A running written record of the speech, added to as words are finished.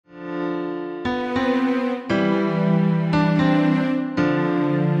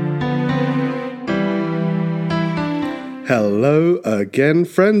Hello again,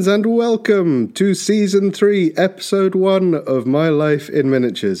 friends, and welcome to Season 3, Episode 1 of My Life in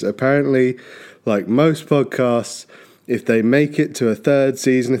Miniatures. Apparently, like most podcasts, if they make it to a third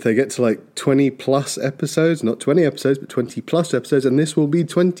season, if they get to like 20 plus episodes, not 20 episodes, but 20 plus episodes, and this will be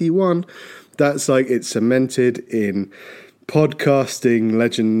 21, that's like it's cemented in podcasting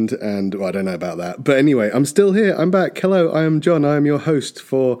legend, and well, I don't know about that. But anyway, I'm still here. I'm back. Hello, I am John. I am your host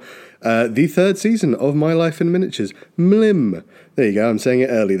for the third season of My Life in Miniatures. Mlim. There you go. I'm saying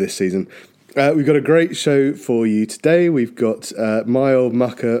it early this season. We've got a great show for you today. We've got my old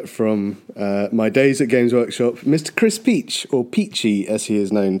mucker from my days at Games Workshop, Mr. Chris Peach, or Peachy as he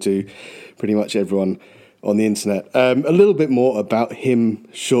is known to pretty much everyone on the internet. A little bit more about him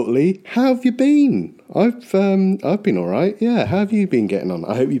shortly. How have you been? I've been all right. Yeah, how have you been getting on?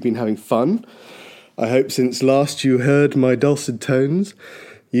 I hope you've been having fun. I hope since last you heard my dulcet tones,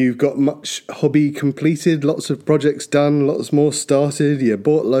 you've got much hobby completed, lots of projects done, lots more started. You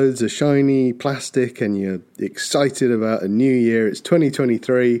bought loads of shiny plastic and you're excited about a new year. It's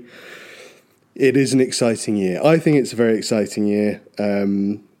 2023. It is an exciting year. I think it's a very exciting year.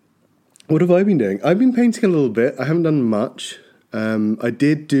 What have I been doing? I've been painting a little bit. I haven't done much. I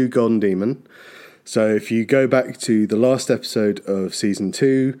did do Golden Demon. So if you go back to the last episode of Season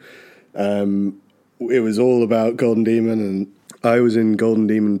 2, it was all about Golden Demon, and I was in Golden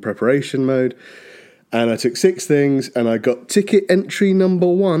Demon preparation mode, and I took 6 things, and I got ticket entry number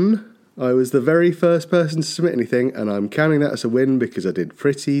 1. I was the very first person to submit anything, and I'm counting that as a win because I did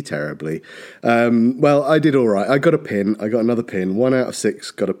pretty terribly. Well, I did all right. I got a pin. I got another pin. 1 out of 6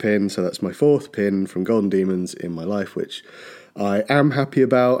 got a pin, so that's my 4th pin from Golden Demons in my life, which I am happy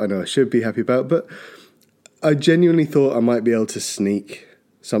about. I know I should be happy about, but I genuinely thought I might be able to sneak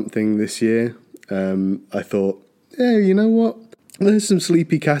something this year. I thought, yeah, you know what? There's some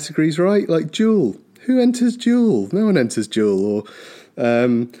sleepy categories, right? Like Duel. Who enters Duel? No one enters Duel.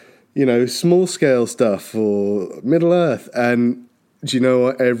 Or, small scale stuff, or Middle Earth. And do you know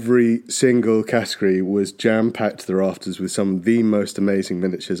what? Every single category was jam-packed to the rafters with some of the most amazing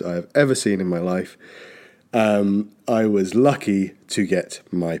miniatures I have ever seen in my life. I was lucky to get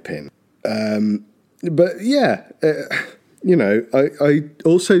my pin. But yeah, I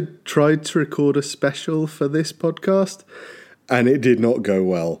also tried to record a special for this podcast, and it did not go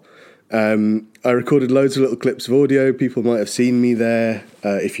well. I recorded loads of little clips of audio. People might have seen me there,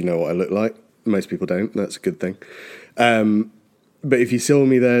 if you know what I look like. Most people don't. That's a good thing. But if you saw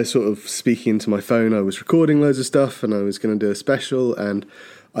me there sort of speaking into my phone, I was recording loads of stuff, and I was going to do a special, and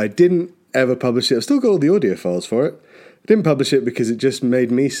I didn't ever publish it. I've still got all the audio files for it. I didn't publish it because it just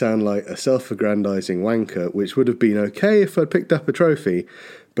made me sound like a self-aggrandizing wanker, which would have been okay if I'd picked up a trophy,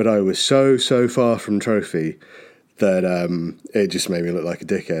 but I was so far from trophy that it just made me look like a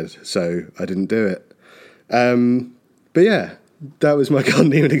dickhead, so I didn't do it. But yeah, that was my Golden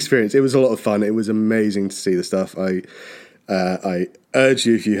Demon experience. It was a lot of fun. It was amazing to see the stuff. I urge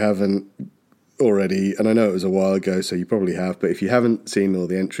you, if you haven't already, and I know it was a while ago, so you probably have, but if you haven't seen all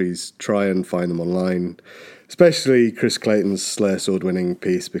the entries, try and find them online, especially Chris Clayton's Slayer Sword winning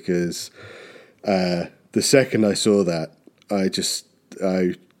piece, because the second I saw that, I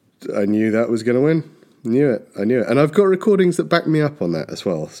knew that was going to win. I knew it, and I've got recordings that back me up on that as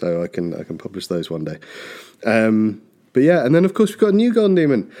well, so I can publish those one day. But yeah, and then of course we've got a new Golden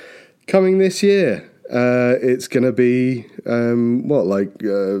Demon coming this year. It's going to be,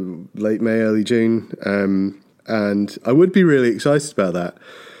 late May, early June. And I would be really excited about that,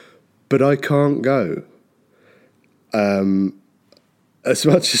 but I can't go. As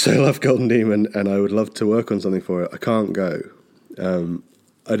much as I love Golden Demon and I would love to work on something for it, I can't go. I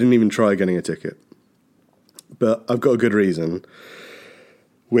didn't even try getting a ticket. But I've got a good reason,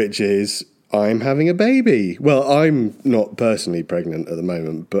 which is I'm having a baby. Well, I'm not personally pregnant at the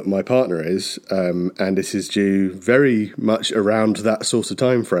moment, but my partner is, and this is due very much around that sort of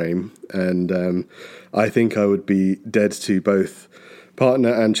time frame. And I think I would be dead to both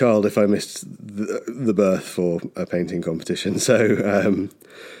partner and child if I missed the birth for a painting competition. So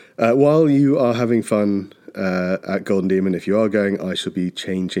while you are having fun at Golden Demon, if you are going, I shall be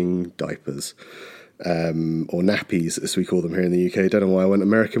changing diapers. Or nappies, as we call them here in the UK. Don't know why I went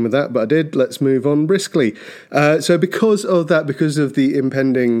American with that, but I did. Let's move on briskly. So because of the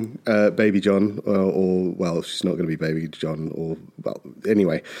impending Baby John, well, she's not going to be Baby John,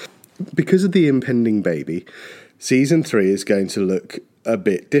 anyway. Because of the impending baby, Season 3 is going to look a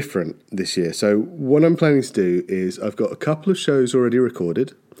bit different this year. So what I'm planning to do is I've got a couple of shows already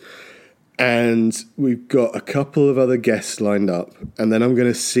recorded, And we've got a couple of other guests lined up, and then I'm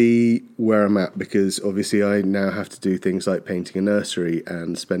going to see where I'm at, because obviously I now have to do things like painting a nursery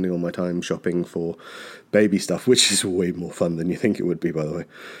and spending all my time shopping for baby stuff, which is way more fun than you think it would be, by the way.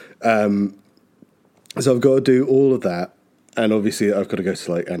 So I've got to do all of that, and obviously I've got to go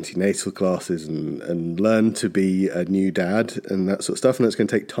to like antenatal classes and learn to be a new dad and that sort of stuff, and that's going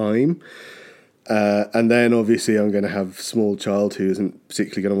to take time. And then obviously I'm going to have a small child who isn't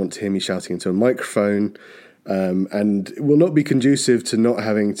particularly going to want to hear me shouting into a microphone, and it will not be conducive to not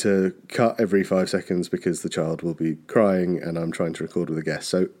having to cut every 5 seconds because the child will be crying and I'm trying to record with a guest.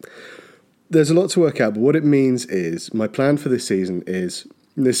 So there's a lot to work out, but what it means is my plan for this season is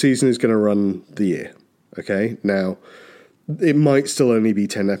going to run the year. Okay, now it might still only be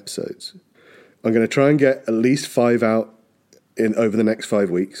 10 episodes. I'm going to try and get at least 5 out over the next 5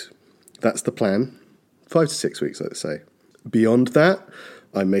 weeks. That's the plan. 5 to 6 weeks, let's say. Beyond that,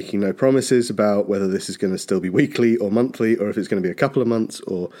 I'm making no promises about whether this is going to still be weekly or monthly, or if it's going to be a couple of months,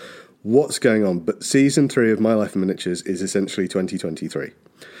 or what's going on. But season 3 of My Life in Miniatures is essentially 2023.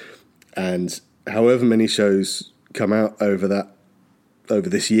 And however many shows come out over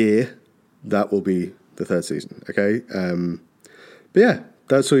this year, that will be the 3rd season, okay? But yeah,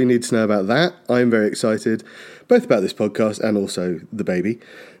 that's all you need to know about that. I'm very excited, both about this podcast and also the baby.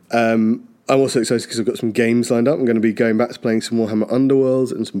 I'm also excited because I've got some games lined up. I'm going to be going back to playing some Warhammer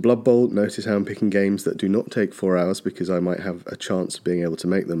Underworlds and some Blood Bowl. Notice how I'm picking games that do not take 4 hours, because I might have a chance of being able to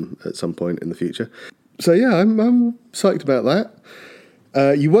make them at some point in the future. So yeah, I'm psyched about that.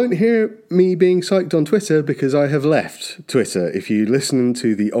 You won't hear me being psyched on Twitter because I have left Twitter. If you listen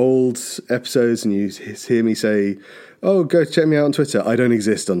to the old episodes and you hear me say, oh, go check me out on Twitter, I don't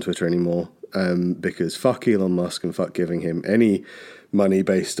exist on Twitter anymore, because fuck Elon Musk and fuck giving him any money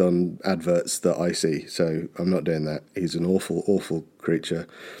based on adverts that I see. So I'm not doing that. He's an awful, awful creature.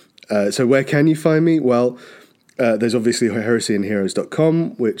 So where can you find me? Well, there's obviously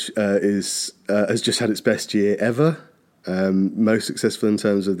heresyandheroes.com, which has just had its best year ever. Most successful in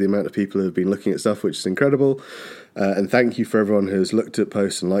terms of the amount of people who have been looking at stuff, which is incredible. And thank you for everyone who has looked at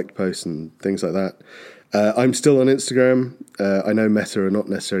posts and liked posts and things like that. I'm still on Instagram. I know Meta are not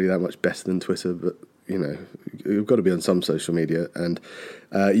necessarily that much better than Twitter, but you know, you've got to be on some social media. And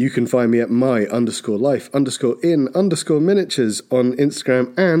you can find me at my_life_in_miniatures on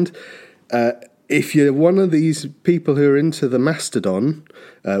Instagram. And if you're one of these people who are into the Mastodon,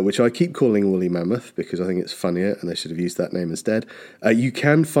 which I keep calling Woolly Mammoth because I think it's funnier and they should have used that name instead, you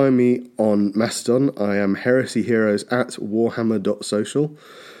can find me on Mastodon. I am Heresy Heroes at warhammer.social.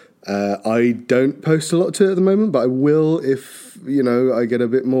 I don't post a lot to it at the moment, but I will if, you know, I get a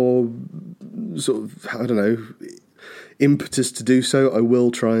bit more sort of, I don't know, impetus to do so. I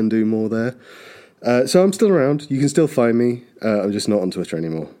will try and do more there. So I'm still around. You can still find me. I'm just not on Twitter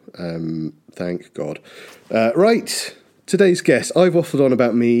anymore. Thank God. Right, today's guest. I've waffled on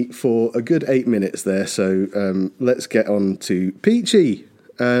about me for a good 8 minutes there, so let's get on to Peachy,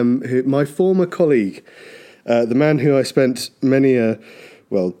 my former colleague, the man who I spent many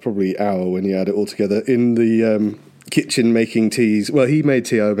probably hour when you add it all together, in the kitchen making teas. Well, he made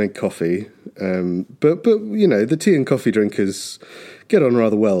tea, I made coffee. But you know, the tea and coffee drinkers get on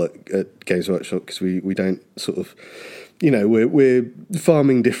rather well at Games Workshop because we don't sort of, you know, we're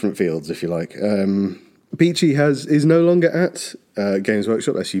farming different fields, if you like. Peachy is no longer at Games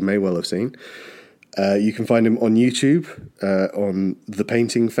Workshop, as you may well have seen. You can find him on YouTube on The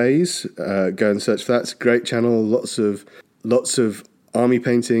Painting Phase. Go and search for that. It's a great channel. Lots of army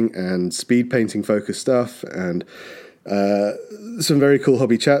painting and speed painting focused stuff, and some very cool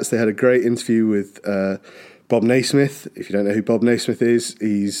hobby chats. They had a great interview with Bob Naismith. If you don't know who Bob Naismith is,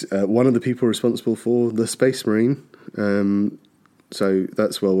 he's one of the people responsible for the Space Marine. So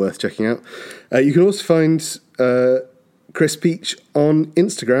that's well worth checking out. You can also find Chris Peach on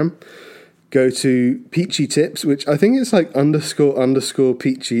Instagram. Go to Peachy Tips, which I think it's like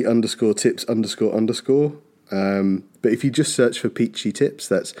 __Peachy_tips__. But if you just search for Peachy Tips,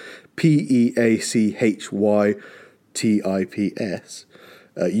 that's PEACHYTIPS,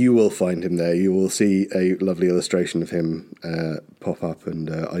 you will find him there. You will see a lovely illustration of him pop up, and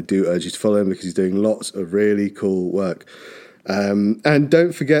I do urge you to follow him because he's doing lots of really cool work. And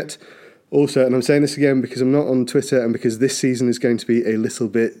don't forget also, and I'm saying this again because I'm not on Twitter and because this season is going to be a little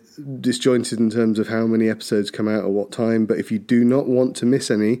bit disjointed in terms of how many episodes come out at what time, but if you do not want to miss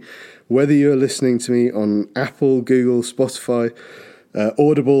any, whether you're listening to me on Apple, Google, Spotify,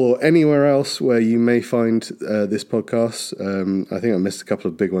 Audible, or anywhere else where you may find this podcast, I think I missed a couple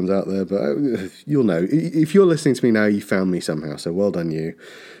of big ones out there, but you'll know. If you're listening to me now, you found me somehow, so well done you.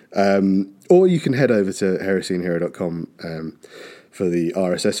 Or you can head over to heresyandhero.com. For the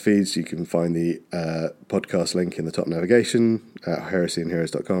RSS feeds, you can find the podcast link in the top navigation at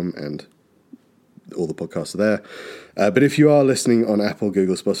heresyandheroes.com, and all the podcasts are there. But if you are listening on Apple,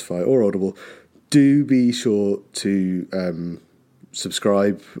 Google, Spotify, or Audible, do be sure to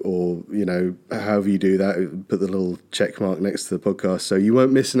subscribe, or, however you do that, put the little check mark next to the podcast so you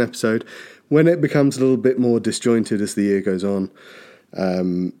won't miss an episode. When it becomes a little bit more disjointed as the year goes on,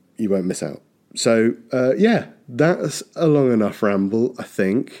 you won't miss out. So, that's a long enough ramble, I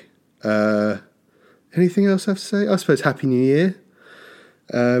think. Anything else I have to say? I suppose Happy New Year.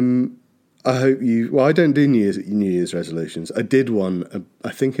 I hope I don't do New Year's resolutions. I did one,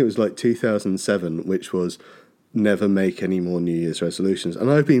 I think it was like 2007, which was never make any more New Year's resolutions. And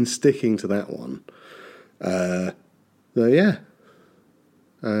I've been sticking to that one. Well,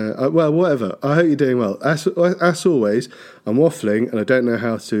 whatever. I hope you're doing well. As always, I'm waffling and I don't know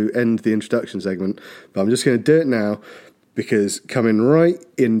how to end the introduction segment, but I'm just going to do it now, because coming right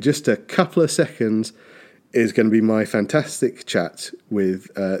in just a couple of seconds is going to be my fantastic chat with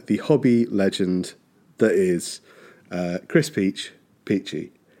the hobby legend that is Chris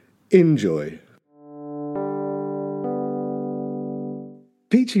Peachy. Enjoy.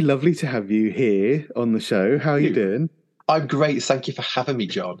 Peachy, lovely to have you here on the show. How are you doing? I'm great. Thank you for having me,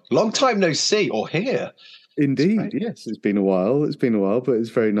 John. Long time no see or hear. Indeed, yes. It's been a while, but it's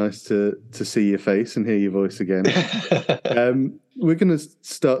very nice to see your face and hear your voice again. We're going to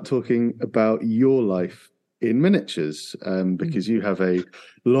start talking about your life in miniatures, because you have a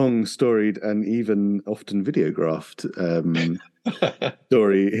long, storied, and even often videographed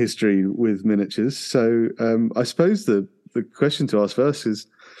story history with miniatures. So I suppose the question to ask first is,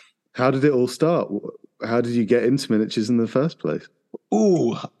 how did it all start? How did you get into miniatures in the first place?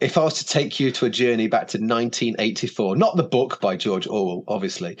 Ooh, if I was to take you to a journey back to 1984, not the book by George Orwell,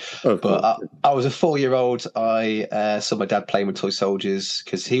 obviously, but I was a 4-year-old. I saw my dad playing with toy soldiers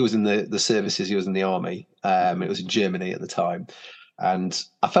because he was in the services. He was in the army. It was in Germany at the time. And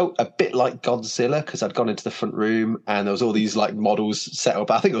I felt a bit like Godzilla because I'd gone into the front room and there was all these like models set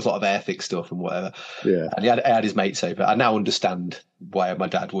up. I think it was a lot of Airfix stuff and whatever. Yeah. And he had his mates over. I now understand why my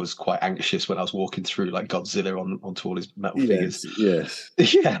dad was quite anxious when I was walking through like Godzilla onto all his metal figures. Yes.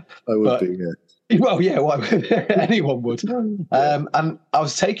 Yeah. I would do, yeah. Well, yeah, anyone would. And I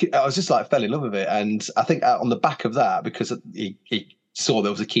was just like fell in love with it. And I think on the back of that, because he saw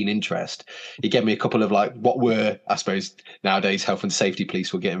there was a keen interest, he gave me a couple of like what were, I suppose nowadays health and safety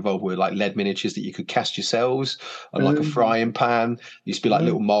police will get involved with, like lead miniatures that you could cast yourselves on like a frying pan. Used to be like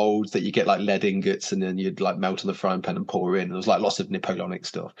little molds that you get like lead ingots and then you'd like melt on the frying pan and pour in. And there was like lots of Napoleonic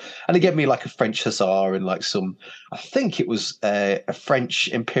stuff. And he gave me like a French hussar and like some, I think it was a French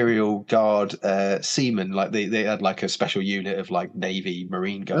Imperial Guard seamen. Like they had like a special unit of like Navy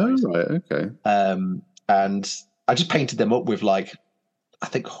Marine guys. Oh, right, okay. And I just painted them up with like, I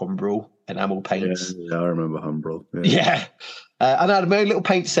think Humbrol enamel paints. Yeah, I remember Humbrol. Yeah. And I had my own little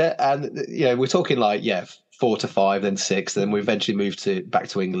paint set, and we're talking like 4 to 5, then 6. Then we eventually moved back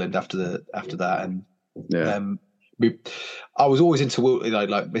to England after that, and I was always into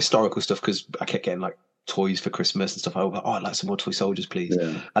like historical stuff because I kept getting like toys for Christmas and stuff. I was like, I'd like some more toy soldiers, please.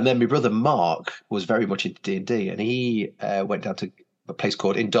 Yeah. And then my brother Mark was very much into D&D, and he went down to a place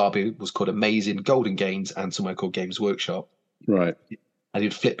in Derby was called Amazing Golden Gains and somewhere called Games Workshop. Right. And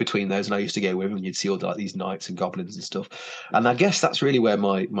he'd flip between those, and I used to go with him, and you'd see all like these knights and goblins and stuff. And I guess that's really where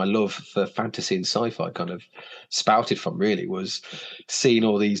my love for fantasy and sci-fi kind of spouted from, really, was seeing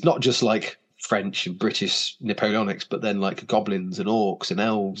all these, not just like French and British Napoleonics, but then like goblins and orcs and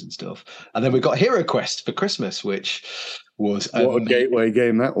elves and stuff. And then we got Hero Quest for Christmas, which was what a gateway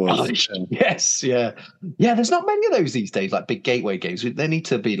game that was. Yes, yeah. There's not many of those these days, like big gateway games. They need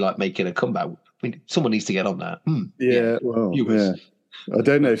to be like making a comeback. I mean, someone needs to get on that. Yeah, well, yeah. I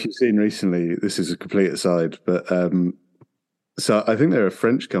don't know if you've seen recently, this is a complete aside, but so I think they're a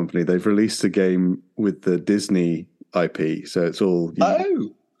French company. They've released a game with the Disney IP, so it's all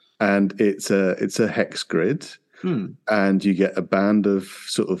and it's a hex grid, and you get a band of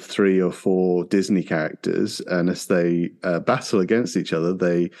sort of 3 or 4 Disney characters, and as they battle against each other,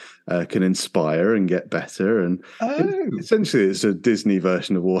 they can inspire and get better. And essentially, it's a Disney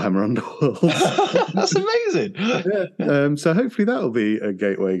version of Warhammer Underworld. That's amazing. Yeah. So hopefully that'll be a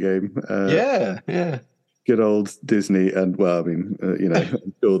gateway game. Yeah. Good old Disney, and well, I mean,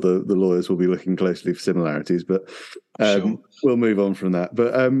 I'm sure the lawyers will be looking closely for similarities, but we'll move on from that.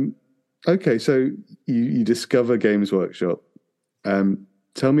 But okay, so you discover Games Workshop.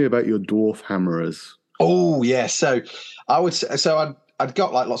 Tell me about your dwarf hammerers. Oh yeah, so I'd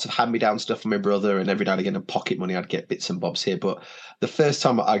got like lots of hand-me-down stuff from my brother, and every now and again in pocket money I'd get bits and bobs here. But the first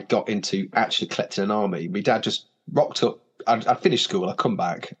time I got into actually collecting an army, my dad just rocked up I'd finished school, I come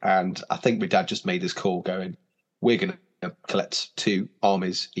back, and I think my dad just made this call going, we're going to collect 2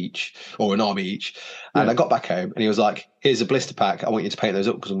 armies each, or an army each. And I got back home, and he was like, here's a blister pack. I want you to paint those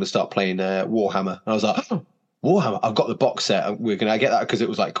up because I'm going to start playing Warhammer. And I was like, oh, Warhammer, I've got the box set. We're going to get that because it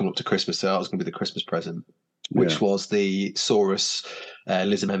was like coming up to Christmas, so that was going to be the Christmas present, which was the Saurus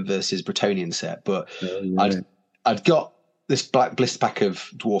Lizardmen versus Bretonnian set. But I'd got this black blister pack of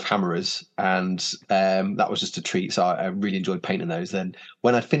dwarf hammerers, and that was just a treat. So I really enjoyed painting those. Then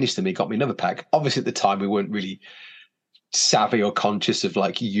when I finished them, he got me another pack. Obviously, at the time, we weren't really savvy or conscious of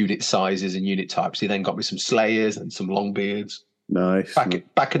like unit sizes and unit types. He then got me some Slayers and some Longbeards. Nice.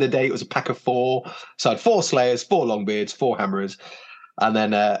 Back in the day, it was a pack of 4. So I had 4 Slayers, 4 Longbeards, 4 Hammerers. And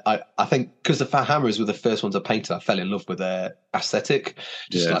then I think because the Hammerers were the first ones I painted, I fell in love with their aesthetic.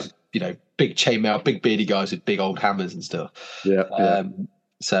 Just like, big chainmail, big beardy guys with big old hammers and stuff.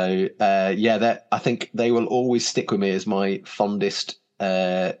 So I think they will always stick with me as my fondest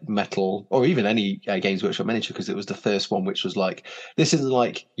metal, or even any Games Workshop miniature, because it was the first one which was like, this isn't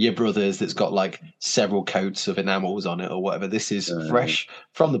like your brother's that's got like several coats of enamels on it or whatever. This is fresh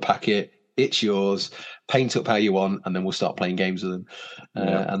from the packet. It's yours. Paint up how you want, and then we'll start playing games with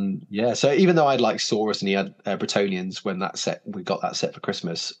them. So even though I'd like Saurus and he had Bretonnians, when we got that set for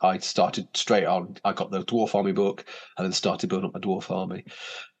Christmas, I started straight on. I got the Dwarf Army book and then started building up my Dwarf Army.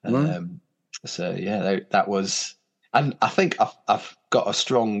 That was. And I think I've got a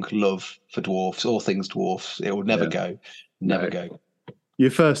strong love for dwarfs, all things dwarfs. It will never go.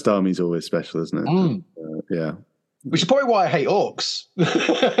 Your first army's always special, isn't it? Which is probably why I hate orcs.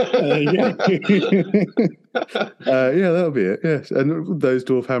 That'll be it. Yes, and those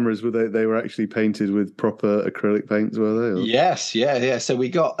dwarf hammers, they were actually painted with proper acrylic paints, were they? Or? Yes, yeah. So we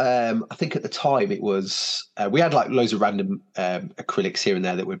got, I think at the time it was, we had like loads of random acrylics here and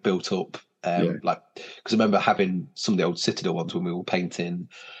there that were built up. Like, because I remember having some of the old Citadel ones when we were painting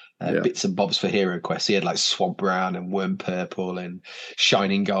bits and bobs for Hero Quest. He had like Swamp Brown and Worm Purple and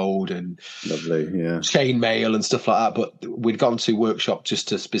Shining Gold and Chainmail and stuff like that. But we'd gone to workshop just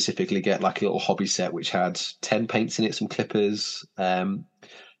to specifically get like a little hobby set which had 10 paints in it, some clippers, and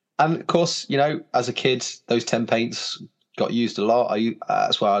of course, as a kid, those 10 paints got used a lot.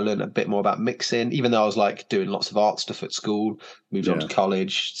 That's why I learned a bit more about mixing, even though I was like doing lots of art stuff at school, moved on to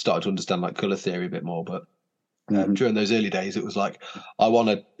college, started to understand like colour theory a bit more. But during those early days, it was like, I want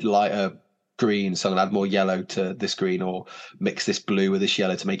a lighter green, so I'm gonna add more yellow to this green, or mix this blue with this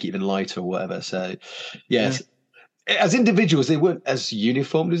yellow to make it even lighter or whatever. So as individuals, they weren't as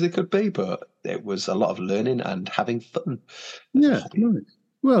uniformed as they could be, but it was a lot of learning and having fun. Nice.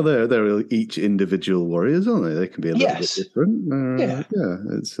 Well, they're each individual warriors, aren't they? They can be a little bit different.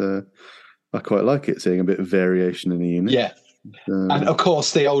 It's I quite like it, seeing a bit of variation in the unit. Yeah. And of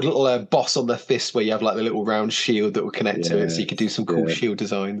course, the old little boss on the fist where you have like the little round shield that will connect to it, so you could do some cool shield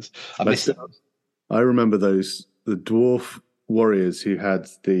designs. I miss them. I remember the dwarf warriors who had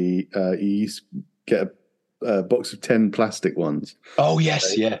you used to get a box of 10 plastic ones. Oh,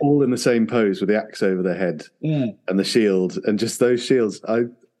 yes, all in the same pose with the axe over their head and the shield, and just those shields.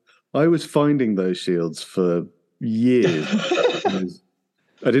 I was finding those shields for years.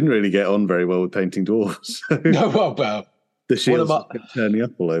 I didn't really get on very well with painting dwarves. Well. The shields kept turning up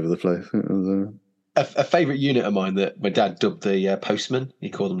all over the place. It was, a favourite unit of mine that my dad dubbed the Postman. He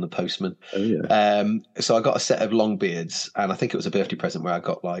called them the Postman. Oh, yeah. So I got a set of Longbeards, and I think it was a birthday present where I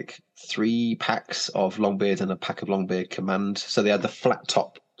got like 3 packs of Longbeards and a pack of Longbeard Command. So they had the flat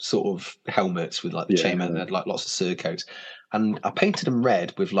top sort of helmets with like the chainmail, and they had like lots of surcoats. And I painted them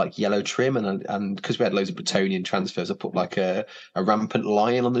red with like yellow trim, and because we had loads of Bretonnian transfers, I put like a rampant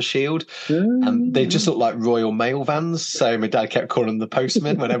lion on the shield, and they just looked like Royal Mail vans. So my dad kept calling them the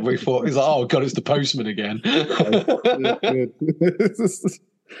Postman whenever we thought, he's like, "Oh God, it's the Postman again."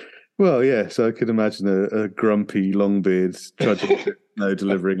 Well, yes, I could imagine a grumpy Longbeard trudging,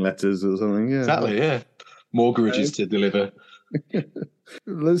 delivering letters or something. Yeah, exactly. Yeah, mortgages to deliver.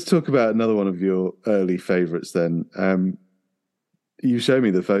 Let's talk about another one of your early favourites then. You showed me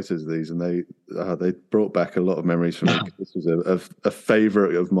the photos of these, and they brought back a lot of memories for me. This was a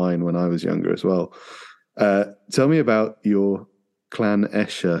favourite of mine when I was younger as well. Tell me about your Clan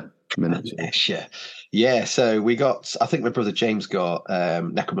Escher miniature. Escher. Yeah, so we got, I think my brother James got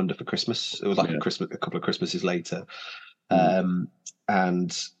Necromunda for Christmas. It was like a couple of Christmases later.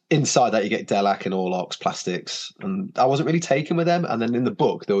 And inside that you get Delac and Orlox plastics, and I wasn't really taken with them. And then in the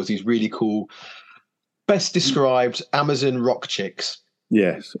book there was these really cool, best described Amazon rock chicks.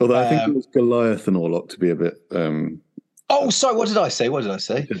 Yes, although I think it was Goliath and Orlok to be a bit. Oh, sorry. What did I say?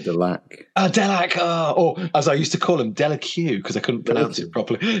 Delac. Delac. Or as I used to call him, Delacue, because I couldn't pronounce it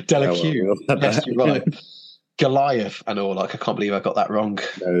properly. Delacue. Yes, you're right. Goliath and all. Like, I can't believe I got that wrong.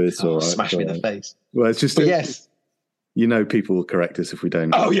 No, it's all right. Smash me in the face. Well, it's just, yes. People will correct us if we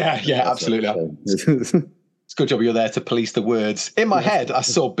don't. Oh, yeah, absolutely. It's a good job you're there to police the words. In my head, I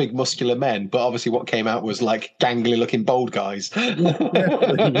saw big muscular men, but obviously what came out was like gangly looking bald guys.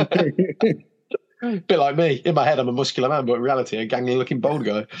 A bit like me. In my head, I'm a muscular man, but in reality, a gangly looking bald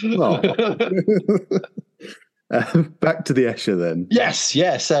guy. Back to the Escher then. Yes,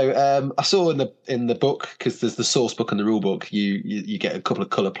 yeah. So I saw in the book, because there's the source book and the rule book, you get a couple of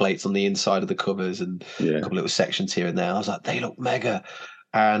colour plates on the inside of the covers and a couple of little sections here and there. I was like, they look mega.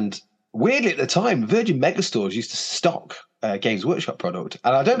 And weirdly at the time, Virgin Megastores used to stock Games Workshop product.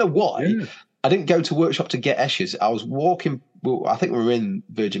 And I don't know why. Yeah. I didn't go to Workshop to get Eschers. I was walking, I think we were in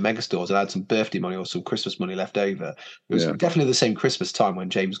Virgin Megastores and I had some birthday money or some Christmas money left over. It was definitely the same Christmas time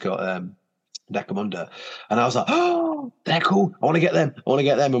when James got Necromunda. And I was like, oh, they're cool. I want to get them.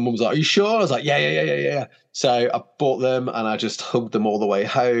 And Mum was like, are you sure? I was like, yeah. So I bought them and I just hugged them all the way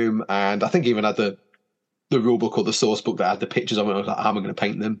home. And I think even had the rule book or the source book that had the pictures of it. I was like, how am I going to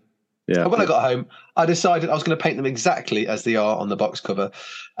paint them? Yeah. And when I got home, I decided I was going to paint them exactly as they are on the box cover.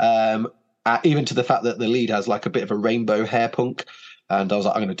 Even to the fact that the lead has like a bit of a rainbow hair punk. And I was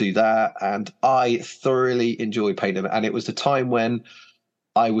like, I'm going to do that. And I thoroughly enjoyed painting them. And it was the time when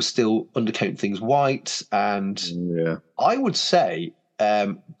I was still undercoating things white. And I would say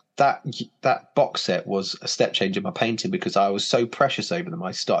that box set was a step change in my painting because I was so precious over them.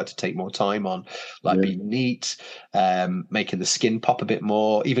 I started to take more time on being neat, making the skin pop a bit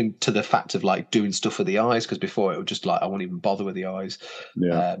more, even to the fact of like doing stuff with the eyes, because before it was just like I wouldn't even bother with the eyes,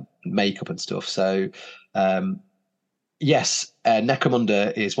 makeup and stuff. So yes,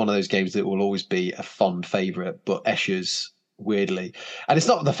 Necromunda is one of those games that will always be a fond favourite, but Eschers, weirdly, and it's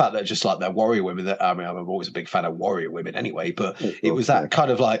not the fact that just like they're warrior women. That I'm always a big fan of warrior women anyway, but it was that kind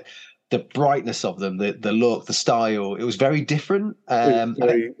of like the brightness of them, the look, the style. It was very different.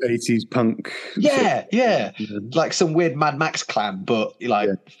 Very 80s punk. Yeah. Like some weird Mad Max clan, but like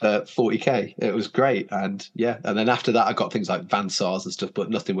 40k. It was great, and then after that, I got things like Van Sars and stuff,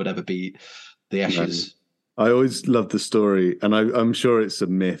 but nothing would ever beat the Eschers. I always loved the story, and I'm sure it's a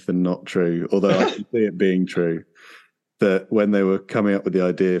myth and not true, although I can see it being true. That when they were coming up with the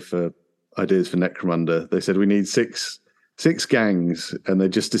ideas for Necromunda, they said we need six gangs, and they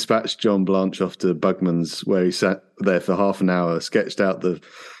just dispatched John Blanche off to Bugman's, where he sat there for half an hour, sketched out the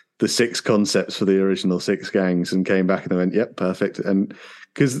 6 concepts for the original 6 gangs, and came back and they went, "Yep, perfect." And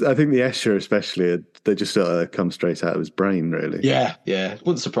because I think the Escher especially, they just come straight out of his brain, really. Yeah,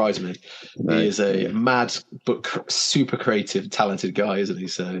 wouldn't surprise me. No, he is a mad but super creative, talented guy, isn't he?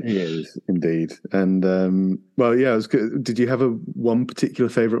 So he is indeed. And it was good. Did you have one particular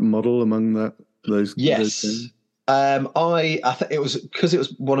favourite model among those? Yes. Those I think it was because it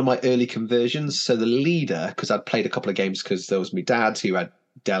was one of my early conversions. So the leader, because I'd played a couple of games because there was my dad who had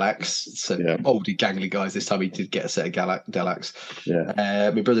Delax, so oldie gangly guys. This time he did get a set of Delax.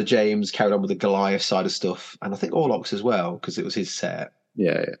 My brother James carried on with the Goliath side of stuff, and I think Orlox as well because it was his set.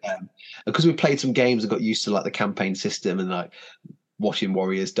 Because we played some games and got used to like the campaign system and like watching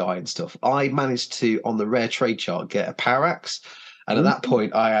warriors die and stuff, I managed to, on the rare trade chart, get a power axe. And at that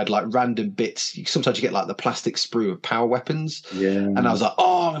point, I had like random bits. Sometimes you get like the plastic sprue of power weapons. And I was like,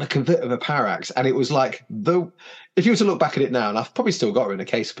 oh, I'm going to convert with a power axe. And it was like, if you were to look back at it now, and I've probably still got her in a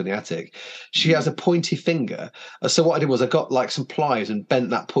case up in the attic, she has a pointy finger. So what I did was I got like some pliers and bent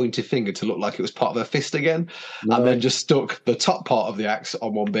that pointy finger to look like it was part of her fist again. And then just stuck the top part of the axe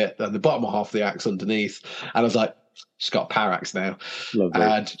on one bit and the bottom half of the axe underneath. And I was like, she's got a power axe now. Lovely.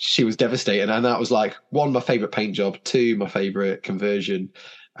 And she was devastated. And that was like, 1, my favourite paint job, 2, my favourite conversion.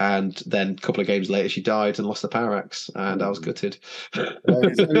 And then a couple of games later, she died and lost the power axe. And I was gutted.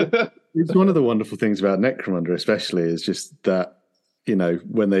 It's one of the wonderful things about Necromunda, especially, is just that,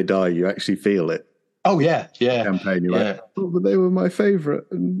 when they die, you actually feel it. Oh, yeah. Campaign, you're like, oh, but they were my favourite.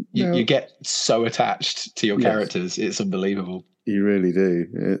 And you get so attached to your characters. It's unbelievable. You really do.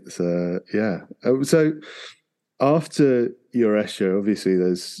 It's, So, after your Escher, obviously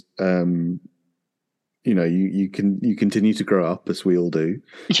there's, you continue to grow up, as we all do.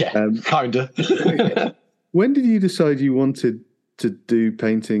 Yeah, kinda. When did you decide you wanted to do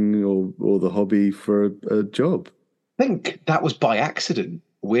painting or the hobby for a job? I think that was by accident,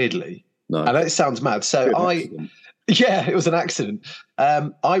 weirdly. Nice. I know it sounds mad. So it was an accident.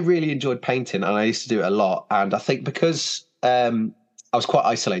 I really enjoyed painting and I used to do it a lot. And I think because I was quite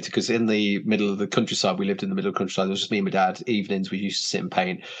isolated because in the middle of the countryside, we lived in the middle of the countryside. It was just me and my dad. Evenings, we used to sit and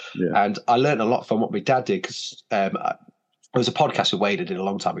paint. And I learned a lot from what my dad did because There was a podcast with Wade I did a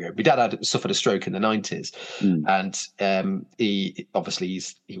long time ago. My dad had suffered a stroke in the 90s, and he obviously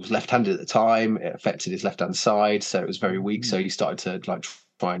he was left-handed at the time. It affected his left-hand side, so it was very weak. So he started to like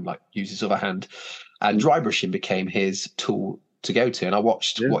try and like use his other hand, and dry brushing became his tool to go to. And I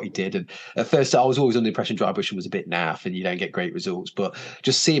watched what he did, and at first I was always under the impression dry brushing was a bit naff and you don't get great results. But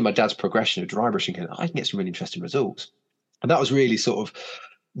just seeing my dad's progression of dry brushing, I can get some really interesting results, and that was really sort of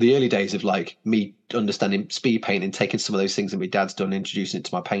the early days of like me understanding speed painting, taking some of those things that my dad's done, introducing it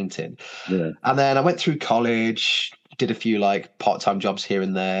to my painting. And then I went through college, did a few like part-time jobs here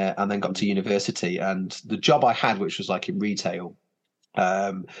and there, and then got to university. And the job I had, which was like in retail,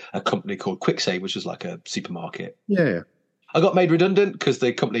 a company called QuickSave, which was like a supermarket. I got made redundant because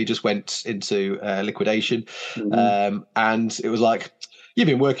the company just went into liquidation. And it was like, you've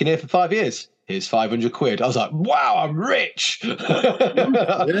been working here for 5 years. Here's 500 quid. I was like, wow, I'm rich. Yeah.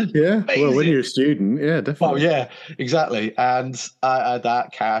 Well, when you're a student, definitely. Oh, yeah, exactly. And I had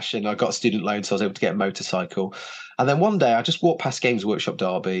that cash, and I got a student loan, so I was able to get a motorcycle. And then one day I just walked past Games Workshop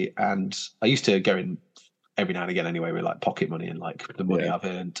Derby, and I used to go in every now and again anyway with like pocket money and like the money I've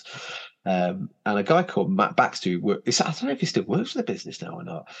earned. And a guy called Matt Baxter, I don't know if he still works for the business now or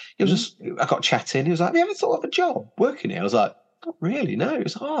not. He was I got chatting. He was like, have you ever thought of a job working here? I was like, not really, no. It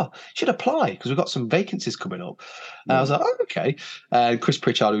was, you should apply because we've got some vacancies coming up. And I was like, okay. And Chris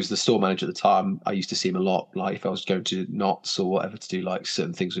Pritchard, who was the store manager at the time, I used to see him a lot, like if I was going to Knots or whatever to do like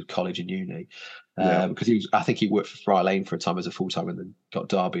certain things with college and uni. Because I think he worked for Friar Lane for a time as a full-time and then got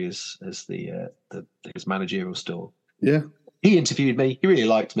Derby as his managerial store. Yeah. He interviewed me. He really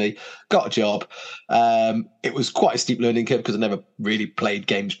liked me. Got a job. It was quite a steep learning curve because I never really played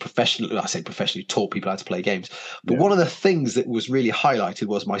games professionally. I say professionally, taught people how to play games. But one of the things that was really highlighted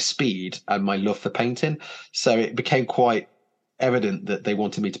was my speed and my love for painting. So it became quite evident that they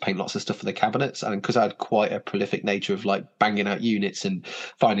wanted me to paint lots of stuff for the cabinets. And because I had quite a prolific nature of like banging out units and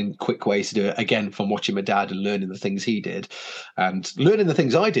finding quick ways to do it, again, from watching my dad and learning the things he did and learning the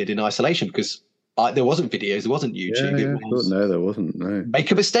things I did in isolation because there wasn't videos, there wasn't YouTube. No, there wasn't. No. Make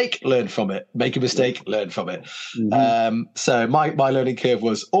a mistake, learn from it. Make a mistake, learn from it. So my learning curve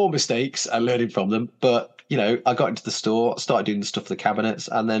was all mistakes and learning from them. But I got into the store, started doing the stuff for the cabinets,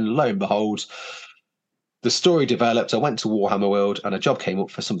 and then lo and behold, the story developed. I went to Warhammer World, and a job came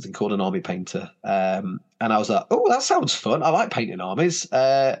up for something called an army painter. And I was like, oh, that sounds fun. I like painting armies.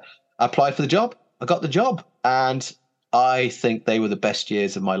 I applied for the job. I got the job, and I think they were the best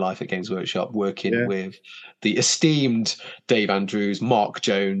years of my life at Games Workshop, working with the esteemed Dave Andrews, Mark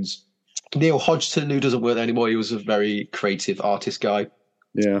Jones, Neil Hodgson, who doesn't work there anymore. He was a very creative artist guy.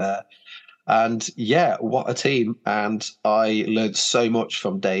 And what a team. And I learned so much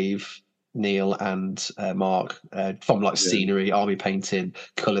from Dave, Neil and Mark from like scenery, army painting,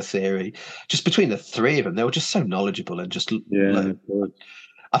 color theory. Just between the three of them, they were just so knowledgeable and just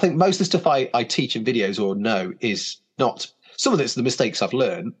I think most of the stuff I teach in videos or know is not, some of it's the mistakes I've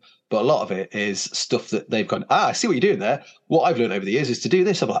learned, but a lot of it is stuff that they've gone, I see what you're doing there. What I've learned over the years is to do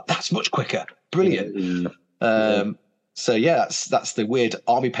this. I'm like, that's much quicker. Brilliant. So that's the weird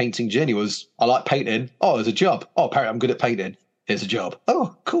army painting journey was, I like painting. Oh, there's a job. Oh, apparently I'm good at painting. Here's a job.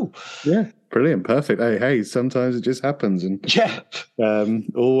 Oh, cool. Yeah, brilliant. Perfect. Hey, sometimes it just happens and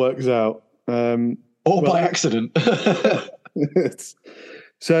all works out. By accident.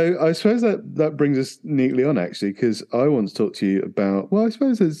 So I suppose that brings us neatly on, actually, because I want to talk to you about, well, I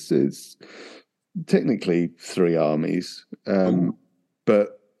suppose it's technically three armies,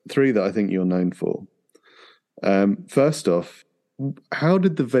 but three that I think you're known for. First off, how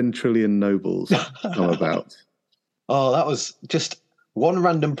did the Ventrilian Nobles come about? Oh, that was just one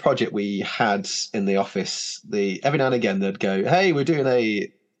random project we had in the office. Every now and again they'd go, hey, we're doing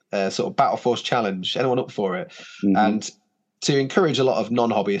a sort of Battle Force challenge. Anyone up for it? And to encourage a lot of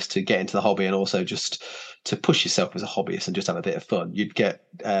non-hobbyists to get into the hobby and also just to push yourself as a hobbyist and just have a bit of fun, you'd get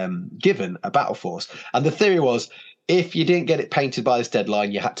given a Battle Force. And the theory was, if you didn't get it painted by this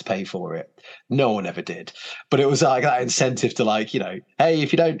deadline, you had to pay for it. No one ever did. But it was like that incentive to like, hey,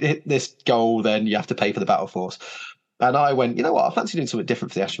 if you don't hit this goal, then you have to pay for the Battle Force. And I went, you know what, I fancy doing something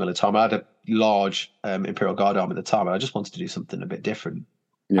different for the Ashton Miller time. I had a large Imperial Guard army at the time, and I just wanted to do something a bit different.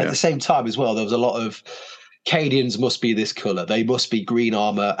 At the same time as well, there was a lot of Cadians must be this colour. They must be green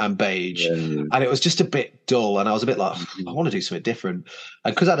armour and beige. And it was just a bit dull. And I was a bit like, I want to do something different.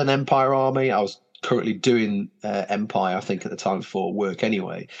 And because I had an Empire army, I was currently doing Empire, I think, at the time for work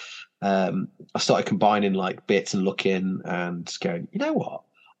anyway. I started combining like bits and looking and going, you know what?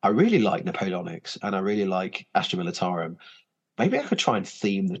 I really like Napoleonics and I really like Astra Militarum. Maybe I could try and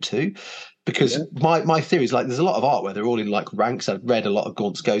theme the two, because my theory is like there's a lot of art where they're all in like ranks. I've read a lot of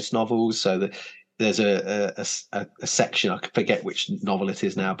Gaunt's Ghost novels, so that there's a section, I forget which novel it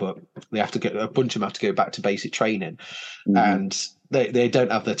is now, but they have to go, a bunch of them have to go back to basic training, and they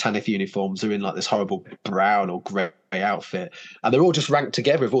don't have their TANF uniforms. They're in like this horrible brown or grey outfit, and they're all just ranked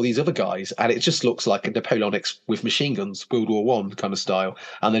together with all these other guys, and it just looks like a Napoleonics with machine guns, World War One kind of style,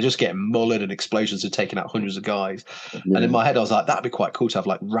 and they're just getting mullered and explosions are taking out hundreds of guys. And in my head, I was like, that'd be quite cool to have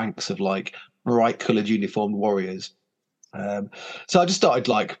like ranks of like bright coloured uniformed warriors. So I just started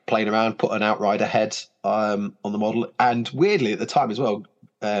like playing around, put an Outrider head on the model, and weirdly at the time as well,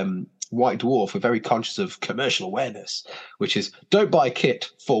 White Dwarf are very conscious of commercial awareness, which is don't buy a kit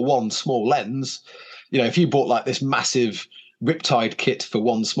for one small lens. You know, if you bought like this massive Riptide kit for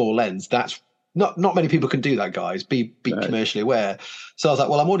one small lens, that's not many people can do that, guys. Be commercially aware. So I was like,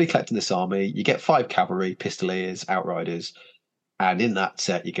 well, I'm already collecting this army. You get 5 cavalry, pistoliers, outriders. And in that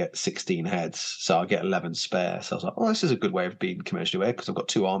set, you get 16 heads. So I get 11 spare. So I was like, oh, this is a good way of being commercially aware because I've got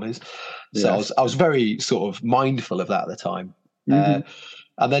 2 armies. So I was very sort of mindful of that at the time. And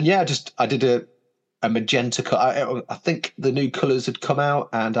then, I did a magenta cut. I think the new colours had come out,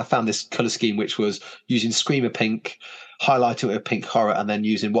 and I found this colour scheme, which was using Screamer Pink, highlighting it with Pink Horror, and then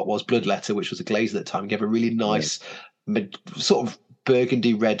using what was Bloodletter, which was a glaze at the time, and gave a really nice sort of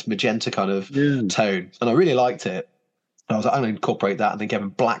burgundy red magenta kind of tone. And I really liked it. I was like, I'm going to incorporate that, and then give him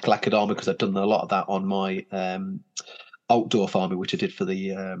black lacquered armor because I've done a lot of that on my Altdorf army, which I did for the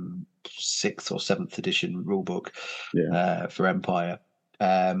 6th or 7th edition rulebook for Empire.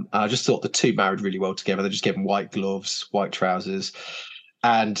 And I just thought the two married really well together. They just gave him white gloves, white trousers,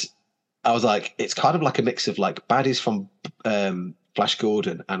 and I was like, it's kind of like a mix of like baddies from Flash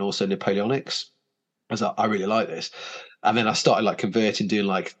Gordon and also Napoleonics. I was like, I really like this. And then I started like converting, doing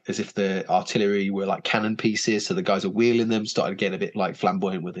like as if the artillery were like cannon pieces. So the guys are wheeling them, started getting a bit like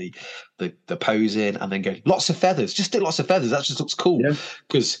flamboyant with the posing, and then go lots of feathers, just do lots of feathers. That just looks cool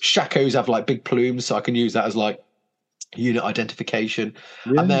because Shakos have like big plumes. So I can use that as like unit identification.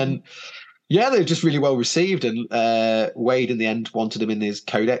 And then, they're just really well received. And Wade in the end wanted them in his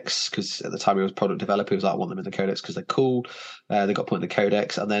codex because at the time he was product developer. He was like, I want them in the codex because they're cool. They got put in the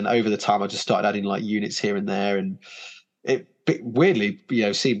codex. And then over the time, I just started adding like units here and there. And it weirdly,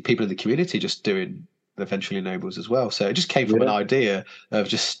 seeing people in the community just doing the Ventrilian Nobles as well. So it just came from an idea of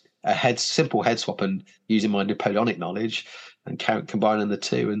just a simple head swap and using my Napoleonic knowledge and combining the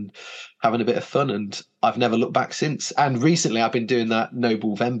two and having a bit of fun. And I've never looked back since. And recently I've been doing that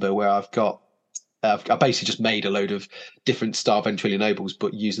Noble Vember where I basically just made a load of different Star Ventrilian Nobles,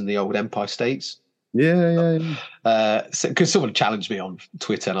 but using the old Empire states. Because someone challenged me on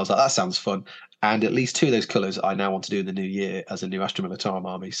Twitter and I was like, that sounds fun. And at least 2 of those colours I now want to do in the new year as a new Astra Militarum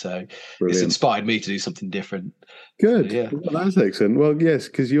army. So It's inspired me to do something different. Good. So, well, that's excellent. Well, yes,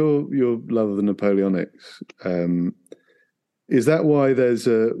 because your love of the Napoleonics, is that why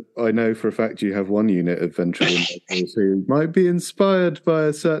I know for a fact you have one unit of Ventrilian Nobles who might be inspired by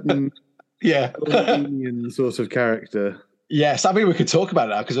a certain sort of character? Yes, I mean, we could talk about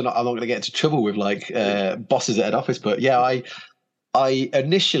it now because I'm not going to get into trouble with like bosses at head office. But I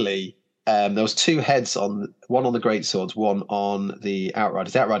initially... there was 2 heads one on the Great Swords, one on the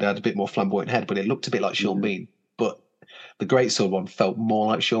Outriders. The Outrider had a bit more flamboyant head, but it looked a bit like Sean Bean. But the Great Sword one felt more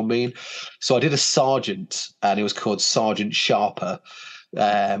like Sean Bean. So I did a sergeant, and it was called Sergeant Sharper.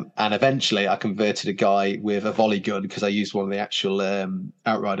 And eventually I converted a guy with a volley gun because I used one of the actual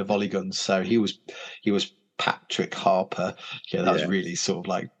Outrider volley guns. So he was Patrick Harper. Yeah, that was really sort of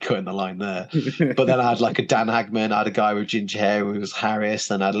like cutting the line there. But then I had like a Dan Hagman, I had a guy with ginger hair who was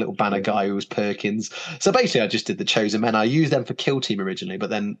Harris, and I had a little banner guy who was Perkins. So basically I just did the Chosen Men. I used them for Kill Team originally, but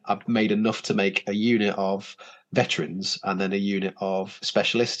then I've made enough to make a unit of veterans and then a unit of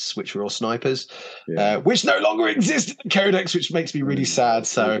specialists, which were all snipers, which no longer exist in the Codex, which makes me really sad.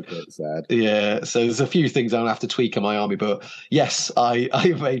 So so there's a few things I'll have to tweak in my army, but yes, I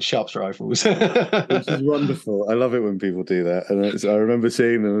made Sharps rifles. Which is wonderful. I love it when people do that, and I remember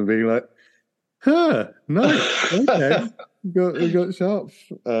seeing them and being like, nice, okay, we got Sharps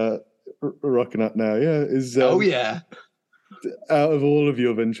rocking up now. Out of all of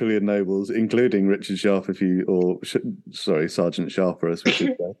your Ventrilian Nobles, including Richard Sharp, Sergeant Sharper, as we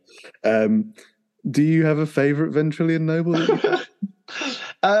should say, do you have a favourite Ventrilian Noble that you have?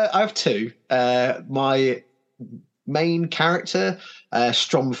 I have 2. My main character,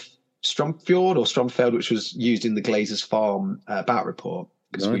 Stromfjord, which was used in the Glazers Farm Battle Report,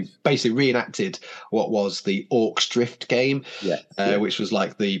 because we basically reenacted what was the Orcs Drift game, which was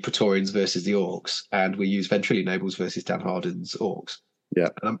like the Praetorians versus the Orcs, and we used Ventrilian Nobles versus Dan Harden's Orcs.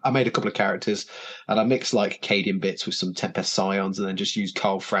 And I made a couple of characters, and I mixed like Acadian bits with some Tempest Scions, and then just used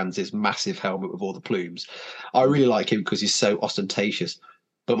Karl Franz's massive helmet with all the plumes. I really like him because he's so ostentatious.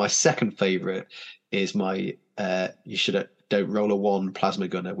 But my second favorite is my you should don't roll a one plasma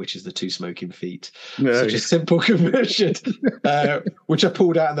gunner, which is the two smoking feet. No, Such a simple conversion, which I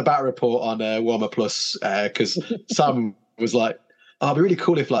pulled out in the battle report on Warmer Plus because Simon was like, oh, it'd be really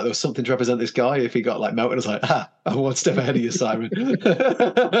cool if like there was something to represent this guy if he got like melted. I was like, I'm one step ahead of you, Simon. Yeah,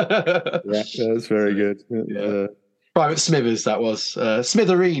 that's very good. Yeah. Private Smithers, that was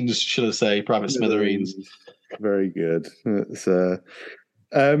Smithereens, should I say? Private Smithereens. Very good. It's,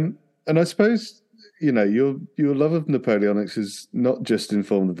 and I suppose your love of Napoleonics is not just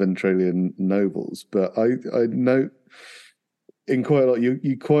informed the Ventralian nobles, but I note in quite a lot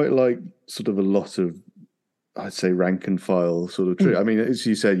you quite like sort of a lot of, I'd say, rank and file sort of true. I mean, as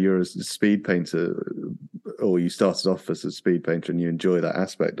you said, you're a speed painter, or you started off as a speed painter, and you enjoy that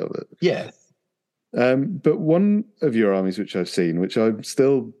aspect of it. Yeah. But one of your armies, which I've seen, which I'm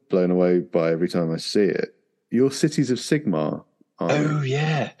still blown away by every time I see it, your Cities of Sigmar army. Oh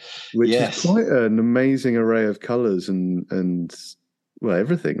yeah, which is quite an amazing array of colours and well,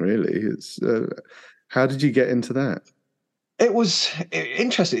 everything really. It's how did you get into that? It was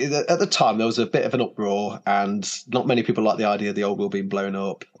interesting. At the time, there was a bit of an uproar, and not many people liked the idea of the old world being blown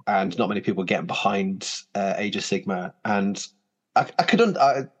up, and not many people getting behind Age of Sigmar. And I couldn't.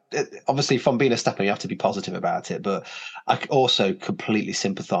 Obviously, from being a stepper, you have to be positive about it, but I also completely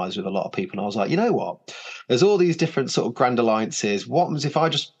sympathise with a lot of people. And I was like, you know what? There's all these different sort of grand alliances. What happens if I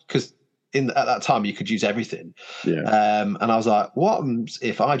just, because at that time you could use everything. Yeah. And I was like, what happens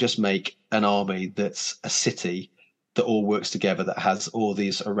if I just make an army that's a city that all works together, that has all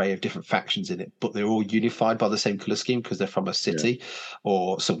these array of different factions in it, but they're all unified by the same colour scheme because they're from a city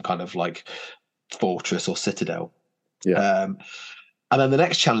or some kind of like fortress or citadel. Yeah. And then the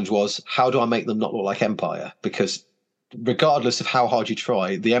next challenge was, how do I make them not look like Empire? Because regardless of how hard you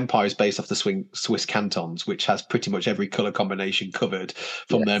try, the Empire is based off the Swiss cantons, which has pretty much every colour combination covered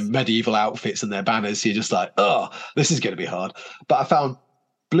from their medieval outfits and their banners. So you're just like, oh, this is going to be hard. But I found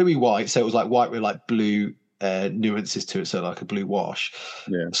bluey white, so it was like white with like blue nuances to it, so like a blue wash.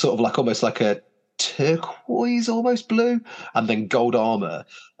 Yeah. Sort of like almost like a turquoise, almost blue. And then gold armour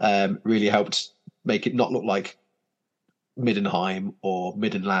really helped make it not look like Middenheim or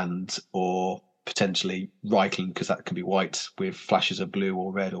Middenland or potentially Reichland, because that could be white with flashes of blue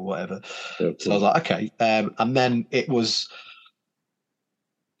or red or whatever. Okay. So I was like, okay. And then it was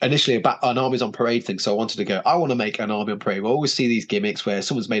initially about an armies on parade thing. So I wanted to go, I want to make an army on parade. We always see these gimmicks where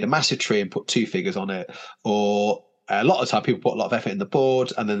someone's made a massive tree and put two figures on it, or a lot of time people put a lot of effort in the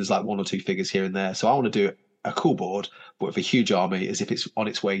board and then there's like one or two figures here and there. So I want to do a cool board, but with a huge army, as if it's on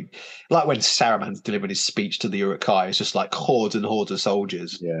its way, like when Saruman's delivering his speech to the Uruk-hai, it's just like hordes and hordes of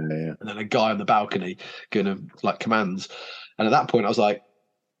soldiers, and then a guy on the balcony gonna like commands. And at that point, I was like,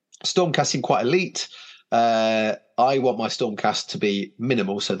 Stormcast seemed quite elite. I want my Stormcast to be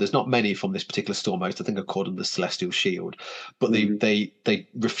minimal, so there's not many from this particular storm host. I think I called them the Celestial Shield, but they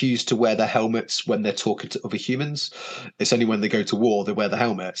refuse to wear their helmets when they're talking to other humans. It's only when they go to war they wear the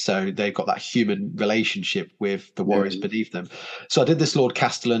helmet, so they've got that human relationship with the warriors beneath them. So I did this Lord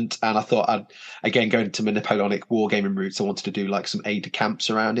Castellant, and I thought I'd again go into my Napoleonic wargaming roots. I wanted to do like some aide de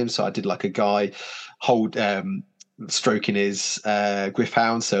camps around him, so I did like a guy hold stroking his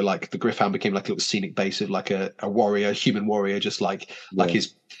Gryph-hound, so like the Gryph-hound became like a little scenic base of like a warrior, human warrior, just like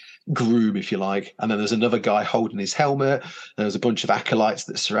his groom, if you like. And then there's another guy holding his helmet. There was a bunch of acolytes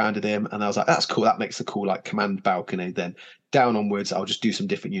that surrounded him, and I was like, that's cool, that makes a cool like command balcony. Then down onwards, I'll just do some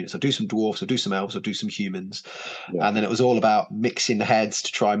different units. I'll do some dwarfs, I'll do some elves, I'll do some humans. And then it was all about mixing the heads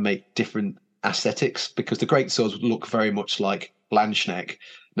to try and make different aesthetics, because the great swords would look very much like Landsknecht.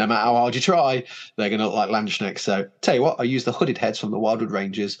 No matter how hard you try, they're going to look like Landsknecht. So tell you what, I use the hooded heads from the Wildwood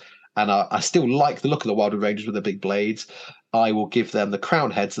Rangers, and I still like the look of the Wildwood Rangers with the big blades. I will give them the crown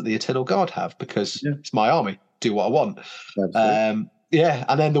heads that the Eternal Guard have, because it's my army. Do what I want. And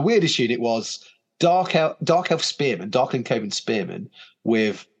then the weirdest unit was Dark Elf Spearmen, Darkling Coven Spearmen,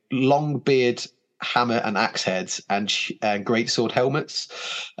 with long beard, hammer and axe heads and great sword helmets.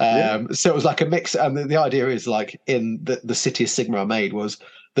 So it was like a mix. And the idea is like in the City of Sigmar I made was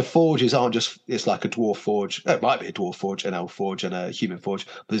the forges aren't just, it's like a dwarf forge. It might be a dwarf forge, an elf forge and a human forge,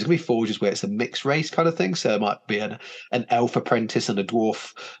 but there's going to be forges where it's a mixed race kind of thing. So it might be an elf apprentice and a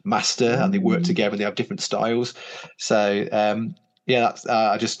dwarf master, and they work together and they have different styles. So that's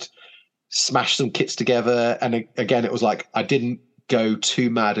I just smashed some kits together. And again, it was like, I didn't go too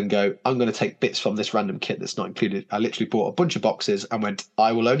mad and go, I'm going to take bits from this random kit that's not included. I literally bought a bunch of boxes and went,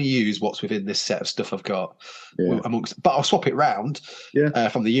 I will only use what's within this set of stuff I've got but I'll swap it round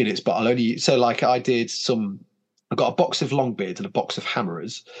from the units, but I'll only use, so like I got a box of Longbeards and a box of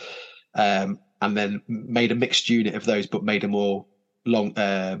Hammerers, and then made a mixed unit of those, but made them all long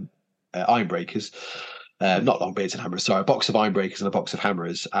iron breakers. Not long beards and hammers, sorry, a box of iron breakers and a box of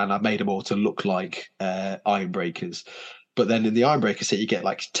hammers, and I made them all to look like iron breakers. But then in the iron breaker set, you get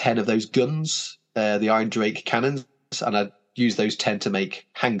like 10 of those guns, the Iron Drake cannons, and I use those 10 to make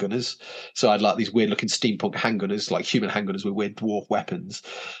handgunners. So I'd like these weird looking steampunk handgunners, like human handgunners with weird dwarf weapons.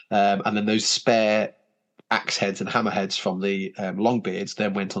 And then those spare axe heads and hammer heads from the Longbeards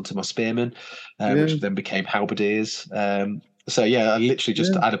then went onto my spearmen, which then became halberdiers. So yeah, I literally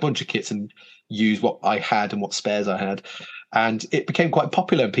just had a bunch of kits and used what I had and what spares I had. And it became quite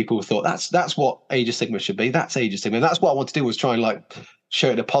popular, and people thought that's what Age of Sigmar should be. That's Age of Sigmar. And that's what I want to do, was try and like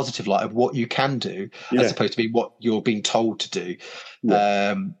show it a positive light of what you can do, as opposed to be what you're being told to do.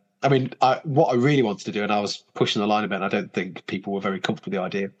 Yeah. I mean, what I really wanted to do, and I was pushing the line a bit, and I don't think people were very comfortable with the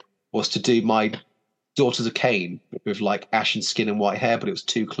idea, was to do my Daughters of Cain with like ashen skin and white hair, but it was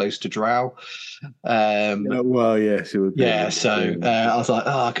too close to Drow. Well, yes, it would be. Yeah, so I was like,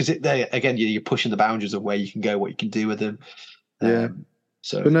 because again, you're pushing the boundaries of where you can go, what you can do with them.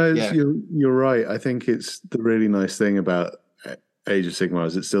 So, but no, you're right. I think it's the really nice thing about Age of Sigmar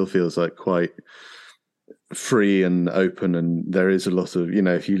is it still feels like quite free and open, and there is a lot of,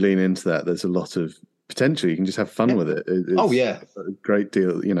 if you lean into that, there's a lot of potential. You can just have fun with it. It's a great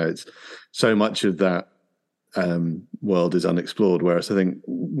deal. It's so much of that world is unexplored, whereas I think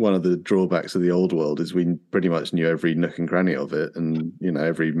one of the drawbacks of the old world is we pretty much knew every nook and cranny of it, and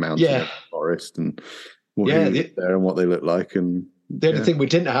every mountain, every forest, and who was there and what they look like. And the only thing we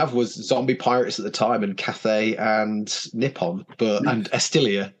didn't have was zombie pirates at the time, and Cathay and Nippon, and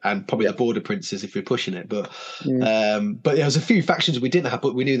Estilia, and probably the Border Princes if we're pushing it. But there was a few factions we didn't have,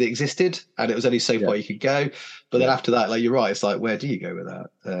 but we knew they existed, and it was only so far you could go. But then after that, like, you're right, it's like, where do you go with that?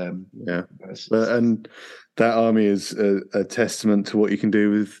 And that army is a testament to what you can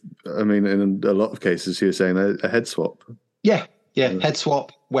do with. I mean, in a lot of cases, you're saying a head swap. Head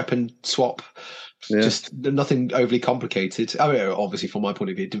swap, weapon swap. Just nothing overly complicated. I mean, obviously, from my point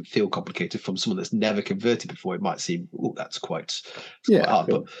of view, it didn't feel complicated. From someone that's never converted before, it might seem, that's quite hard.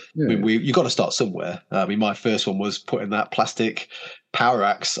 But I mean, you've got to start somewhere. I mean, my first one was putting that plastic power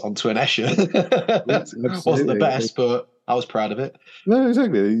axe onto an Escher. Wasn't the best, but I was proud of it. No,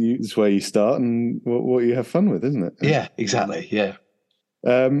 exactly. It's where you start and what you have fun with, isn't it? Yeah, exactly. Yeah.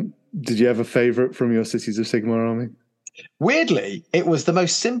 Did you have a favourite from your Cities of Sigmar army? Weirdly, it was the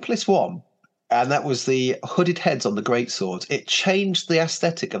most simplest one. And that was the hooded heads on the greatswords. It changed the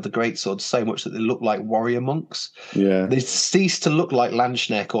aesthetic of the greatswords so much that they looked like warrior monks. Yeah. They ceased to look like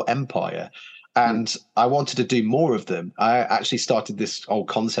Landsknecht or Empire. And I wanted to do more of them. I actually started this old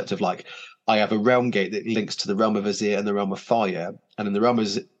concept of like, I have a realm gate that links to the realm of Azyr and the realm of fire. And in the realm of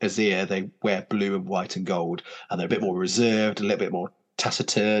Azyr, they wear blue and white and gold. And they're a bit more reserved, a little bit more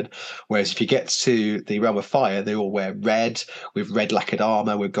taciturn, whereas if you get to the realm of fire, they all wear red with red lacquered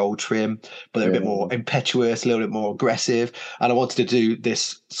armor with gold trim, but they're a bit more impetuous, a little bit more aggressive. And I wanted to do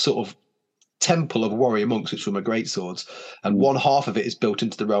this sort of temple of warrior monks, which were my greatswords, and one half of it is built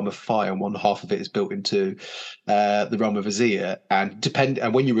into the realm of fire, and one half of it is built into the realm of Azyr.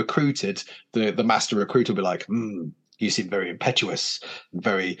 And when you recruited, the master recruiter will be like, you seem very impetuous,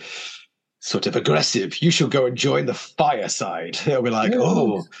 very sort of aggressive. You should go and join the fire side. They'll be like,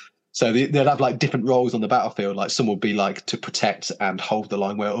 So they'll have like different roles on the battlefield. Like some will be like to protect and hold the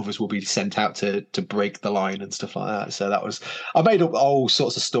line, where others will be sent out to break the line and stuff like that. So I made up all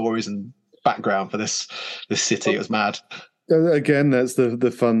sorts of stories and background for this city. It was mad. Again, that's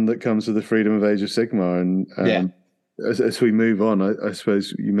the fun that comes with the freedom of Age of Sigmar. And as we move on, I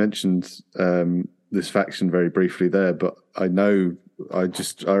suppose you mentioned this faction very briefly there, but I know I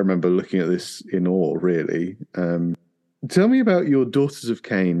remember looking at this in awe, really. Tell me about your Daughters of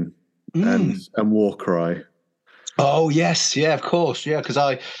Cain and Warcry. Oh yes, yeah, of course, yeah. Because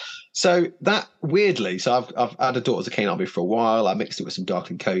I've had a Daughters of Cain army for a while. I mixed it with some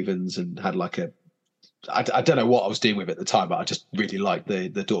Darkling Covens and had like I don't know what I was doing with it at the time, but I just really liked the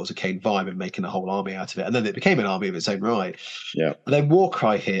Daughters of Cain vibe and making a whole army out of it. And then it became an army of its own right. Yeah. And then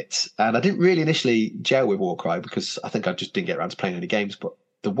Warcry hit, and I didn't really initially gel with Warcry because I think I just didn't get around to playing any games. But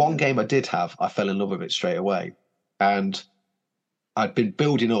the one game I did have, I fell in love with it straight away. And I'd been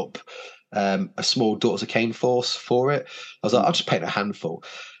building up a small Daughters of Cain force for it. I was like, I'll just paint a handful.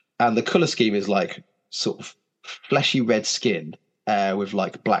 And the colour scheme is like sort of fleshy red skin, with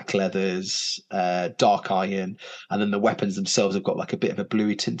like black leathers, dark iron, and then the weapons themselves have got like a bit of a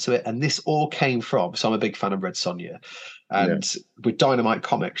bluey tint to it. And this all came from, so I'm a big fan of Red Sonja. And with Dynamite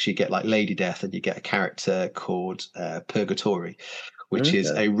Comics, you get like Lady Death, and you get a character called Purgatory, which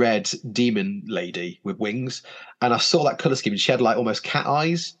is a red demon lady with wings. And I saw that color scheme, and she had like almost cat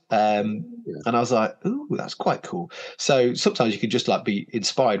eyes. And I was like, "Ooh, that's quite cool." So sometimes you can just like be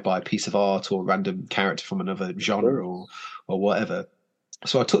inspired by a piece of art or a random character from another genre or whatever.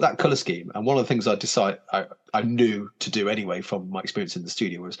 So I took that color scheme, and one of the things I knew to do anyway from my experience in the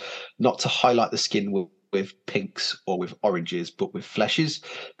studio was not to highlight the skin with pinks or with oranges, but with fleshes,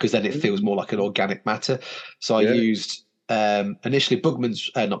 because then it feels more like an organic matter. So I used initially not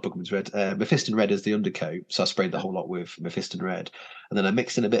Bugman's Red, Mephiston Red as the undercoat. So I sprayed the whole lot with Mephiston Red, and then I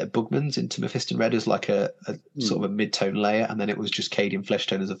mixed in a bit of Bugman's into Mephiston Red as like a sort of a mid-tone layer, and then it was just Cadian flesh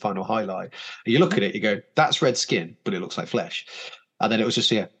tone as a final highlight. And you look at it, you go, that's red skin, but it looks like flesh. And then it was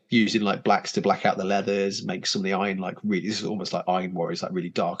just using like blacks to black out the leathers, make some of the iron like really. This is almost like Iron Warriors, like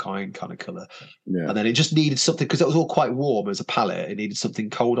really dark iron kind of color. Yeah. And then it just needed something because it was all quite warm as a palette. It needed something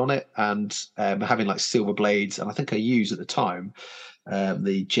cold on it, and having like silver blades. And I think I used at the time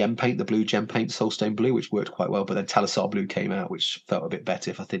the gem paint, the blue gem paint, Soulstone Blue, which worked quite well. But then Talassar Blue came out, which felt a bit better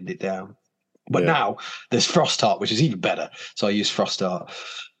if I thinned it down. But now there's Frost Art, which is even better. So I use Frost Art,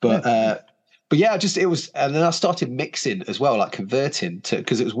 But yeah, it was, and then I started mixing as well, like converting to,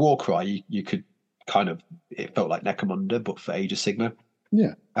 because it was Warcry, you could kind of, it felt like Necromunda, but for Age of Sigma.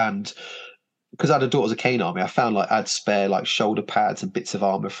 Yeah. And because I had a Daughters of Cain army, I found like I'd spare like shoulder pads and bits of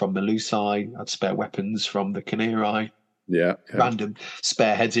armor from Melusai. I'd spare weapons from the Knirai. Yeah. Random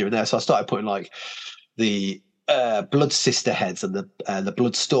spare heads here and there. So I started putting like the Blood Sister heads and the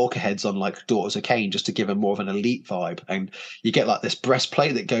Blood Stalker heads on like Daughters of Cain, just to give them more of an elite vibe. And you get like this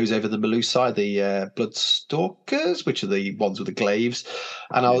breastplate that goes over the Melusai, the Blood Stalkers, which are the ones with the glaives.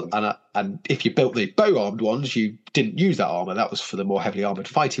 And if you built the bow armed ones, you didn't use that armor. That was for the more heavily armored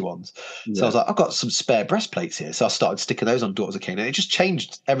fighty ones. Yeah. So I was like, I've got some spare breastplates here. So I started sticking those on Daughters of Cain, and it just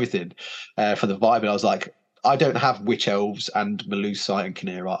changed everything for the vibe. And I was like, I don't have witch elves and Melusai and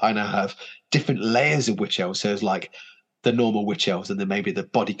Knirai. I now have different layers of witch elves. So there's like the normal witch elves, and then maybe the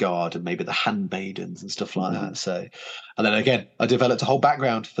bodyguard, and maybe the handmaidens and stuff like that. So, and then again, I developed a whole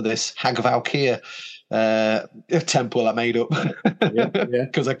background for this Hag of Valkyr temple I made up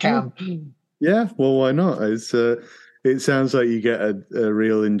because I can. Yeah, well, why not? It sounds like you get a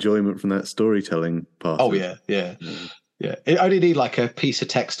real enjoyment from that storytelling part. Oh yeah. Yeah, it only need like a piece of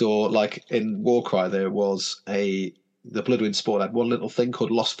text, or like in Warcry there was the Bloodwind Sport had one little thing called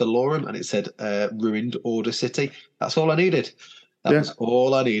Lost Valorum, and it said Ruined Order City. That's all I needed. That was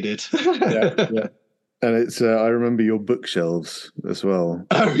all I needed. Yeah. And it's I remember your bookshelves as well.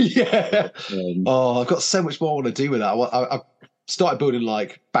 Oh yeah. I've got so much more I want to do with that. I started building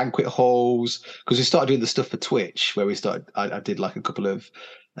like banquet halls, because we started doing the stuff for Twitch, where I did like a couple of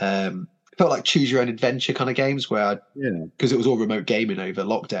felt like choose your own adventure kind of games where because it was all remote gaming over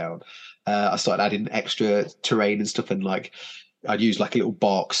lockdown. I started adding extra terrain and stuff, and like I'd use like a little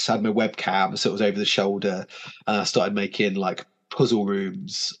box, had my webcam so it was over the shoulder, and I started making like puzzle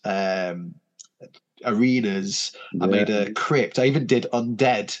rooms, arenas. I made a crypt. I even did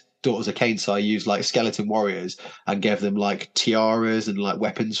undead Daughters of Cain, so I used like skeleton warriors and gave them like tiaras and like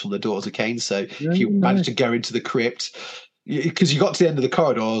weapons from the Daughters of Cain. So if you managed to go into the crypt, because you got to the end of the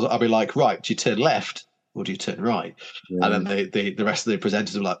corridor, I'll be like, right, do you turn left or do you turn right? And then the rest of the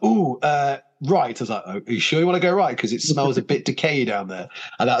presenters were like, right. I was like, are you sure you want to go right? Because it smells a bit decayed down there.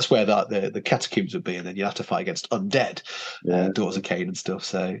 And that's where the catacombs would be. And then you have to fight against undead Daughters of Cain and stuff.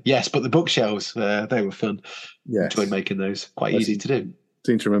 So yes, but the bookshelves, they were fun. Yes. Enjoyed making those. Quite easy to do.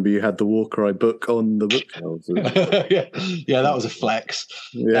 Seem to remember you had the Warcry book on the bookshelves. yeah, that was a flex.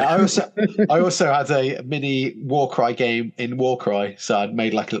 Yeah. I also had a mini Warcry game in Warcry, so I'd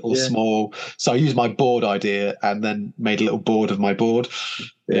made like a little small. So I used my board idea and then made a little board of my board.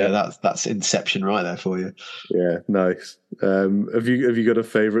 Yeah, that's Inception right there for you. Yeah, nice. Have you got a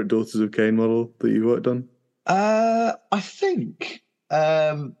favourite Daughters of Cain model that you worked on? I think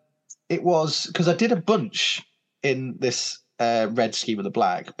it was because I did a bunch in this red scheme of the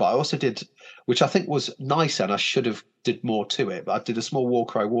black, but I also did, which I think was nicer, and I should have did more to it, but I did a small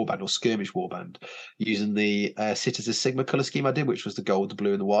Warcry warband or skirmish warband using the Cities of Sigma colour scheme I did, which was the gold, the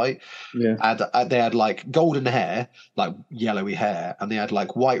blue and the white. And they had like golden hair, like yellowy hair, and they had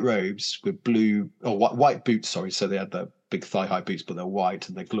like white robes with blue or white boots, so they had the big thigh-high boots, but they're white,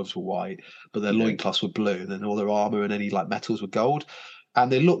 and their gloves were white, but their loincloths were blue, and then all their armour and any like metals were gold. And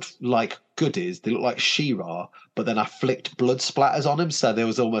they looked like goodies. They looked like She-Ra, but then I flicked blood splatters on them, so there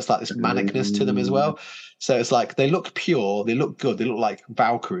was almost like this manicness to them as well. So it's like they look pure, they look good, they look like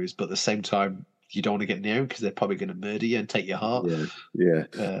Valkyries, but at the same time, you don't want to get near them because they're probably going to murder you and take your heart.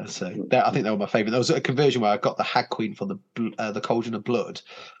 So I think they were my favourite. There was a conversion where I got the Hag Queen from the Cauldron of Blood,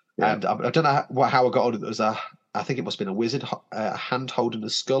 and I don't know how I got on it. There was a I think it must have been a wizard hand holding a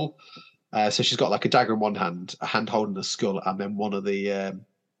skull. So she's got like a dagger in one hand, a hand holding a skull, and then one of the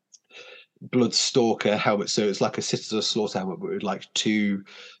Bloodstalker helmet. So it's like a Citadel Slaughter helmet, but with like two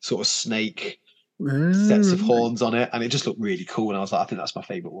sort of snake sets of horns on it, and it just looked really cool. And I was like, I think that's my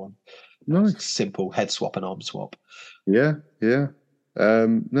favorite one. Nice. Simple head swap and arm swap. Yeah.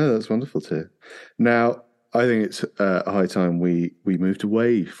 No, that's wonderful too. Now, I think it's a high time we moved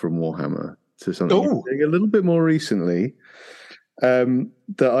away from Warhammer to something a little bit more recently.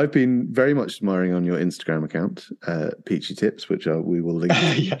 That I've been very much admiring on your Instagram account, Peachy Tips, which we will link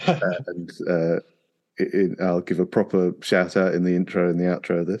to, and I'll give a proper shout out in the intro and the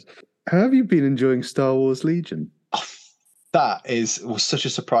outro of this. How have you been enjoying Star Wars Legion? Oh, that was such a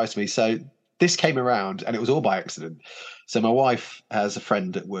surprise to me. So this came around, and it was all by accident. So my wife has a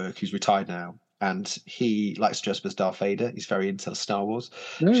friend at work who's retired now, and he likes to dress up as Darth Vader. He's very into Star Wars.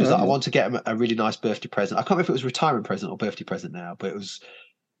 She was like, I want to get him a really nice birthday present. I can't remember if it was a retirement present or birthday present now, but it was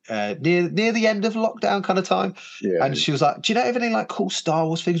near the end of lockdown kind of time. Yeah. And she was like, do you know anything like cool Star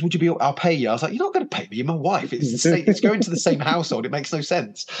Wars things? Would you be, I'll pay you. I was like, you're not going to pay me. You're my wife. It's the same, it's going to the same household. It makes no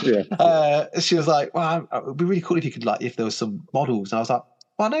sense. Yeah. She was like, well, it would be really cool if you could, like, if there was some models. And I was like,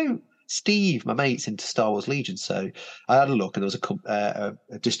 well, I know Steve, my mate's into Star Wars Legion, so I had a look, and there was a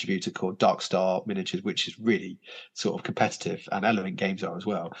distributor called Dark Star Miniatures, which is really sort of competitive, and Element Games are as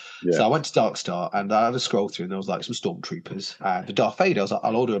well. Yeah. So I went to Dark Star, and I had a scroll through, and there was like some Stormtroopers and the Darth Vader. I was like,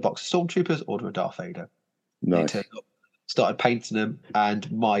 I'll order a box of Stormtroopers, order a Darth Vader. Nice. Started painting them, and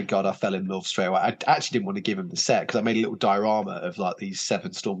my God, I fell in love straight away. I actually didn't want to give him the set because I made a little diorama of like these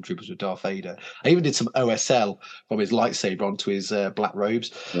 7 Stormtroopers with Darth Vader. I even did some OSL from his lightsaber onto his black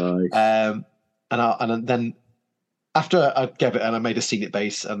robes. Nice. And then after I gave it, and I made a scenic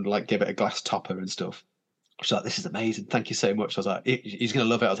base and like gave it a glass topper and stuff. She's like, this is amazing. Thank you so much. I was like, he's going to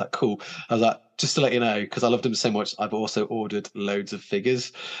love it. I was like, cool. I was like, just to let you know, because I loved him so much, I've also ordered loads of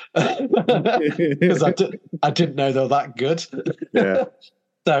figures because I didn't know they were that good. Yeah.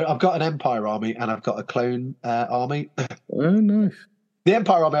 So I've got an Empire army and I've got a clone army. Oh, nice. The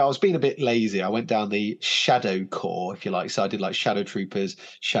Empire army, I was being a bit lazy. I went down the Shadow Corps, if you like. So I did like Shadow Troopers,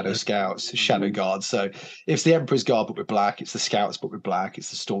 Shadow Scouts, Shadow Guards. So it's the Emperor's Guard but with black, it's the Scouts but with black,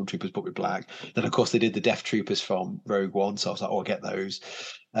 it's the Stormtroopers but with black. Then of course they did the Death Troopers from Rogue One, so I was like, I'll get those.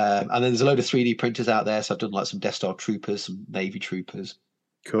 And then there's a load of 3D printers out there. So I've done like some Death Star Troopers, some Navy Troopers.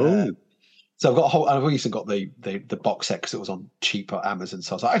 Cool. So I've got a whole, and I've recently got the box set because it was on cheap at Amazon.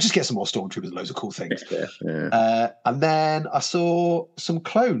 So I was like, I just get some more Stormtroopers and loads of cool things. Yeah. And then I saw some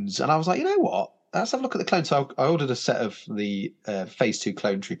clones, and I was like, you know what? Let's have a look at the clones. So I ordered a set of the Phase 2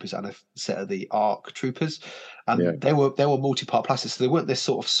 clone troopers and a set of the ARC troopers, and they were multi-part plastic. So they weren't this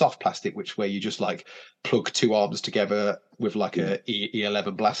sort of soft plastic, where you just like plug 2 arms together with like a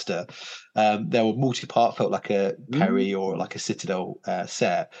E11 blaster. They were multi-part, felt like a Perry or like a Citadel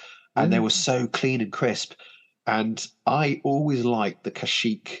set. And they were so clean and crisp. And I always liked the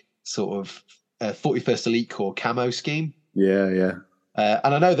Kashyyyk sort of 41st Elite Corps camo scheme. Yeah.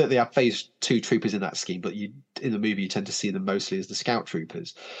 And I know that they have Phase 2 troopers in that scheme, but in the movie you tend to see them mostly as the Scout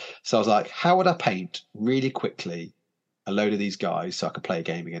troopers. So I was like, how would I paint really quickly a load of these guys so I could play a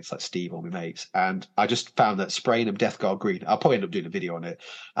game against like Steve or my mates? And I just found that spraying them Death Guard green, I'll probably end up doing a video on it,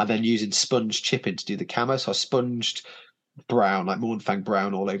 and then using sponge chipping to do the camo. So I sponged brown, like Mornfang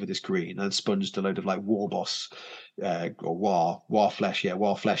brown all over this green, and sponged a load of like War Boss or War Flesh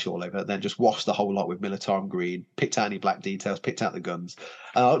all over it, then just washed the whole lot with Militarum green, picked out any black details, picked out the guns,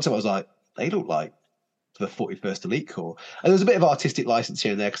 and I looked at it, I was like, they look like the 41st Elite Corps. And there was a bit of artistic license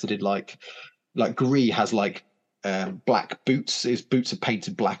here and there because I did like Gree has like black boots. His boots are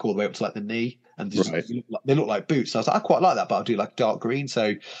painted black all the way up to like the knee, and they look like boots. So I was like, I quite like that, but I'll do like dark green.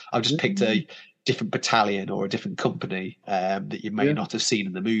 So I've just picked a different battalion or a different company that you may not have seen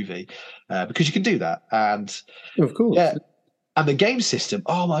in the movie, because you can do that. And of course, and the game system,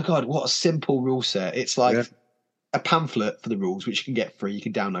 oh my God, what a simple rule set. It's like a pamphlet for the rules, which you can get free, you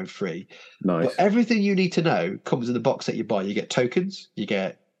can download free. Nice. But everything you need to know comes in the box that you buy. You get tokens, you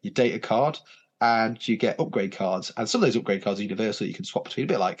get your data card, and you get upgrade cards. And some of those upgrade cards are universal. You can swap between, a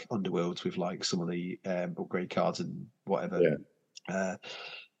bit like Underworlds with like some of the upgrade cards and whatever.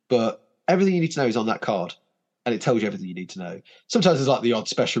 But everything you need to know is on that card, and it tells you everything you need to know. Sometimes there's like the odd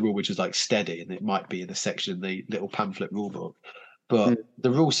special rule, which is like steady, and it might be in a section in the little pamphlet rule book. But the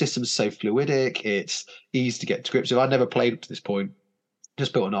rule system is so fluidic, it's easy to get to grips with. I'd never played up to this point,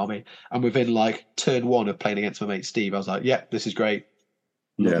 just built an army. And within like turn 1 of playing against my mate Steve, I was like, yeah, this is great.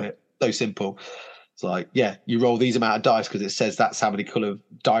 Love it. So simple. It's like, you roll these amount of dice because it says that's how many colour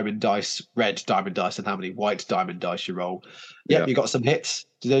diamond dice, red diamond dice, and how many white diamond dice you roll. You got some hits.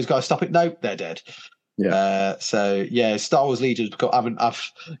 Do those guys stop it? No, they're dead. So yeah, Star Wars Legion.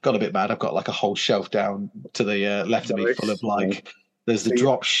 I've got a bit mad. I've got like a whole shelf down to the left of me full of like. There's the See,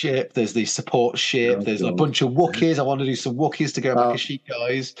 drop ship. There's the support ship. oh There's a God. bunch of Wookiees. I want to do some Wookiees to go back as sheep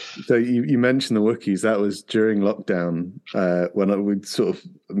guys. So you mentioned the Wookiees. That was during lockdown when we'd sort of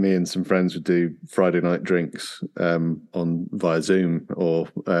me and some friends would do Friday night drinks on via Zoom or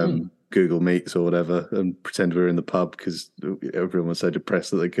Google Meets or whatever, and pretend we were in the pub because everyone was so depressed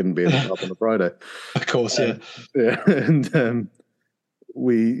that they couldn't be in the pub on a Friday. Of course, yeah. And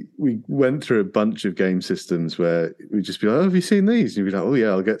we went through a bunch of game systems where we'd just be like, "Oh, have you seen these?" And you'd be like, "Oh yeah,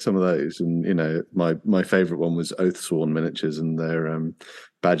 I'll get some of those." And my favorite one was Oathsworn miniatures and their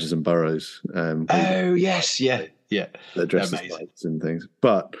badges and burrows. Oh yes, yeah. They're dressed as knights and things.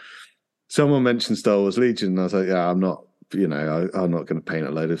 But someone mentioned Star Wars Legion, and I was like, "Yeah, I'm not. I'm not going to paint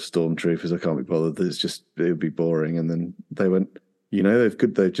a load of stormtroopers. I can't be bothered. It would be boring." And then they went,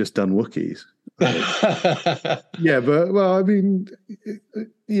 they've just done Wookiees. Yeah, but I mean,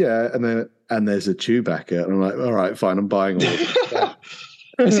 yeah, and there's a Chewbacca, and I'm like, all right, fine, I'm buying all of it.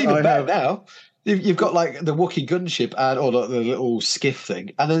 It's even better now. You've got like the Wookiee gunship or the little skiff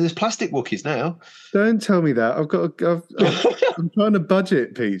thing, and then there's plastic Wookiees now. Don't tell me that. I'm trying to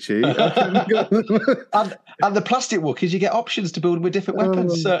budget, Peachy. And the plastic Wookiees, you get options to build them with different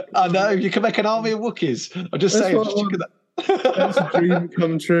weapons. So I know you can make an army of Wookiees. I'm just saying. That's a dream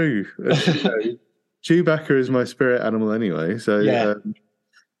come true. Chewbacca is my spirit animal anyway, so yeah.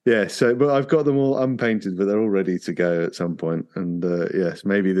 But I've got them all unpainted, but they're all ready to go at some point. And yes,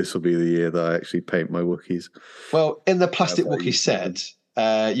 maybe this will be the year that I actually paint my Wookiees. Well, in the plastic Wookiee set,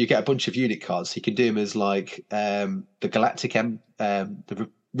 you get a bunch of unit cards. So you can do them as like the Galactic the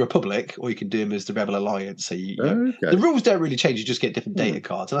Republic, or you can do them as the Rebel Alliance. So the rules don't really change. You just get different data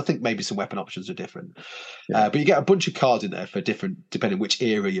cards, and I think maybe some weapon options are different. But you get a bunch of cards in there for different, depending which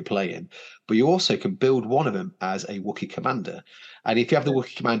era you're playing. But you also can build one of them as a Wookiee commander. And if you have the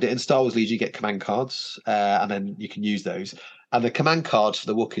Wookiee commander in Star Wars Legion, you get command cards, and then you can use those. And the command cards for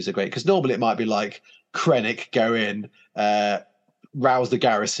the Wookiees are great because normally it might be like Krennic, go in, rouse the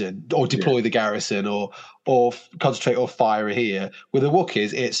garrison or deploy the garrison or concentrate or fire here. With the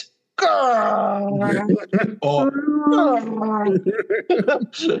Wookiees, it's or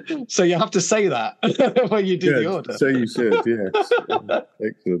so you have to say that when you do the order. So you should, yes.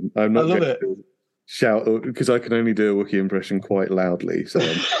 Excellent. I'm not going to shout because I can only do a Wookiee impression quite loudly, so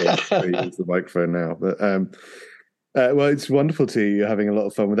I'm going to use the microphone now. But well, it's wonderful to you having a lot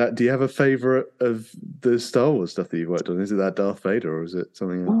of fun with that. Do you have a favorite of the Star Wars stuff that you've worked on? Is it that Darth Vader or is it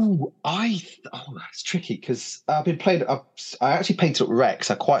something else? That's tricky because I've been playing. I actually painted up Rex.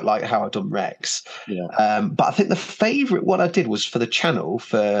 I quite like how I've done Rex. Yeah. But I think the favorite one I did was for the channel.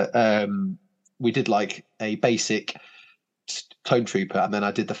 We did like a basic Clone Trooper, and then I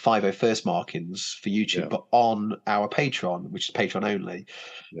did the 501st markings for YouTube. But on our Patreon, which is Patreon only,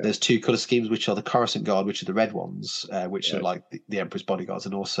 there's two color schemes, which are the Coruscant Guard, which are the red ones, which are like the Emperor's bodyguards,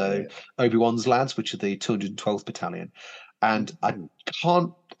 and also Obi-Wan's lads, which are the 212th Battalion. And I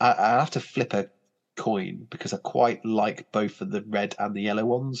have to flip a coin because I quite like both of the red and the yellow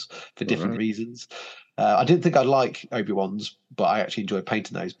ones for different reasons. I didn't think I'd like Obi-Wan's, but I actually enjoy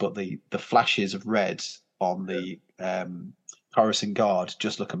painting those. But the flashes of red on the Coruscant Guard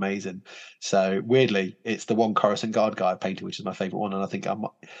just look amazing. So weirdly, it's the one Coruscant Guard guy I painted, which is my favorite one. And I think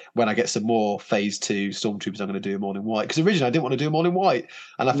when I get some more Phase 2 Stormtroopers, I'm going to do them all in white. Because originally I didn't want to do them all in white,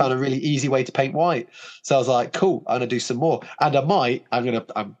 and I found a really easy way to paint white. So I was like, cool, I'm going to do some more. And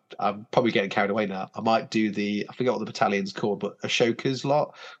I'm probably getting carried away now. I might do I forget what the battalion's called, but Ashoka's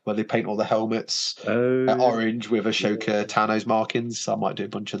lot, where they paint all the helmets orange with Ashoka Tano's markings. So I might do a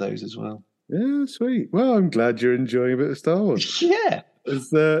bunch of those as well. Yeah, sweet. Well, I'm glad you're enjoying a bit of Star Wars. Yeah.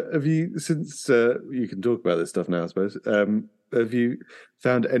 Have you, since you can talk about this stuff now, I suppose, have you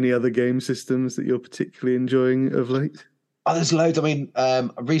found any other game systems that you're particularly enjoying of late? Oh, there's loads. I mean, I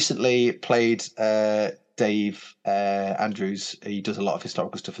recently played Dave Andrews. He does a lot of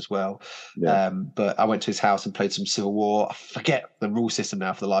historical stuff as well. Yeah. But I went to his house and played some Civil War. I forget the rule system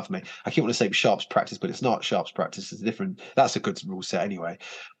now for the life of me. I keep wanting to say Sharp's Practice, but it's not Sharp's Practice. It's different. That's a good rule set anyway.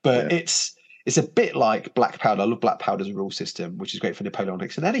 But it's a bit like Black Powder. I love Black Powder as a rule system, which is great for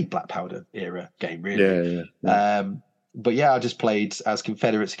Napoleonics and any Black Powder era game, really. Yeah. But yeah, I just played as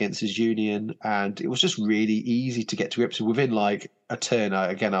Confederates against his Union, and it was just really easy to get to grips. Within like a turn,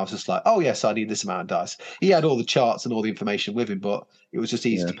 I was just like, oh yes, I need this amount of dice. He had all the charts and all the information with him, but it was just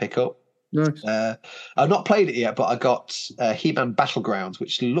easy to pick up. Nice. I've not played it yet, but I got He-Man Battlegrounds,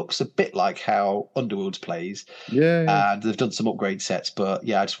 which looks a bit like how Underworlds plays. Yeah. And they've done some upgrade sets, but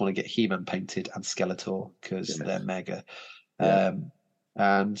yeah, I just want to get He-Man painted and Skeletor because they're mega.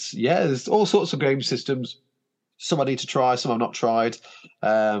 And yeah, there's all sorts of game systems. Some I need to try, some I've not tried.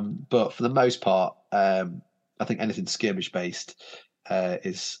 But for the most part, I think anything skirmish based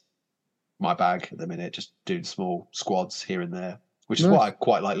is my bag at the minute. Just doing small squads here and there, which is why I Nice.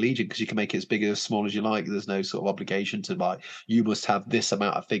 quite like Legion, because you can make it as big or as small as you like. There's no sort of obligation to like you must have this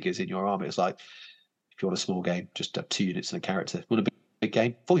amount of figures in your army. It's like if you want a small game, just have 2 units and a character. Want a big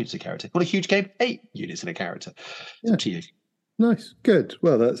game, 4 units and a character. Want a huge game, 8 units and a character. It's Yeah. up to you. Nice. Good.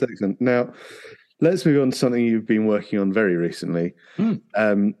 Well, that's excellent. Now, let's move on to something you've been working on very recently.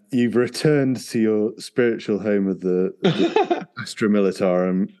 You've returned to your spiritual home of the Astra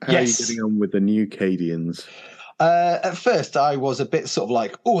Militarum. How are you getting on with the new Cadians? At first, I was a bit sort of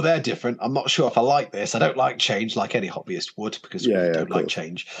like, oh, they're different. I'm not sure if I like this. I don't like change like any hobbyist would, because we don't like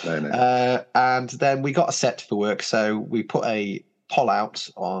change. No. And then we got a set for work. So we put a poll out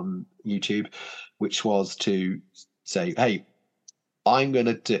on YouTube, which was to say, hey, I'm going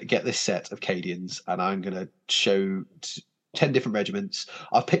to get this set of Cadians and I'm going to show 10 different regiments.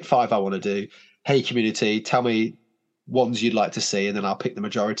 I've picked 5 I want to do. Hey, community, tell me ones you'd like to see, and then I'll pick the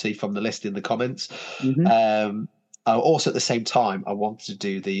majority from the list in the comments. Also, at the same time, I wanted to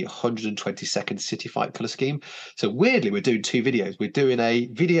do the 122nd City Fight colour scheme. So weirdly, we're doing 2 videos. We're doing a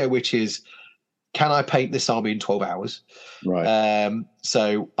video which is, can I paint this army in 12 hours? Right.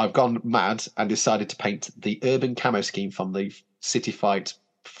 So I've gone mad and decided to paint the urban camo scheme from the City Fight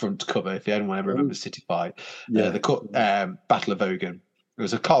front cover. If anyone ever remembers City Fight, the Battle of Vogan. It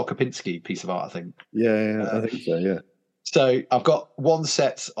was a Karl Kopinski piece of art, I think. Yeah, I think so. Yeah. So I've got 1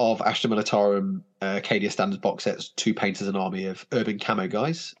 set of Astra Militarum Cadia Standards box sets to paint as an army of urban camo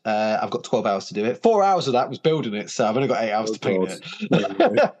guys. I've got 12 hours to do it. 4 hours of that was building it, so I've only got 8 hours to paint it.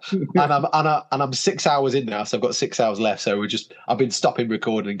 and I'm 6 hours in now, so I've got 6 hours left. So I've been stopping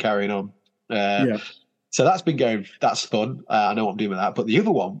recording and carrying on. So that's been going. That's fun. I know what I'm doing with that. But the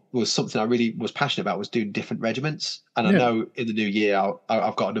other one was something I really was passionate about, was doing different regiments. And I know in the new year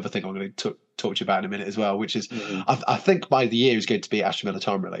I've got another thing I'm going to talk to you about in a minute as well, which is I think by the year is going to be Astra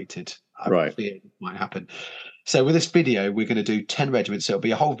Militarum related. I fear it might happen. So with this video, we're going to do 10 regiments. So it'll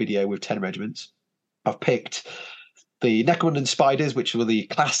be a whole video with 10 regiments. I've picked the Necromunda Spiders, which were the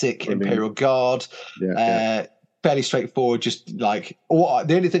classic Imperial Guard. Fairly straightforward. Just like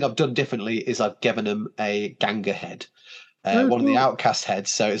the only thing I've done differently is I've given them a Ganga head. One of the outcast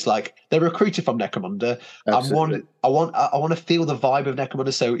heads, so it's like they're recruited from Necromunda. I want to feel the vibe of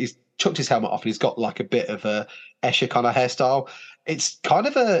Necromunda. So he's chucked his helmet off and he's got like a bit of a Escher kind of hairstyle. It's kind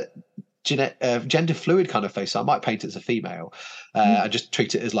of a gender fluid kind of face. So I might paint it as a female. I just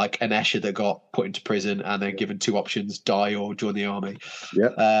treat it as like an Escher that got put into prison and then given 2 options: die or join the army.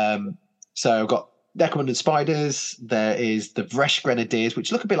 So I've got Necromunda Spiders. There is the Vresh Grenadiers,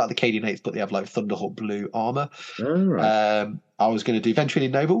 which look a bit like the Cadianates, but they have like Thunderhawk blue armor. I was going to do Venturini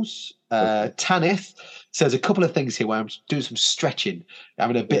Nobles, Tanith. So there's a couple of things here where I'm doing some stretching,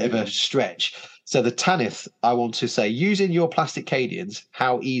 having a bit of a stretch. So the Tanith, I want to say, using your plastic Cadians,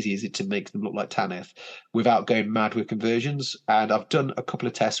 how easy is it to make them look like Tanith without going mad with conversions? And I've done a couple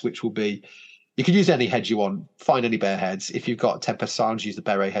of tests, which will be, you can use any heads you want, find any bear heads. If you've got Tempest Silence, use the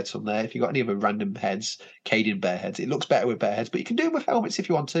beret heads from there. If you've got any other random heads, Cadian bear heads, it looks better with bear heads, but you can do them with helmets if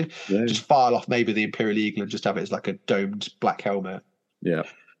you want to. Just file off maybe the Imperial Eagle and just have it as like a domed black helmet.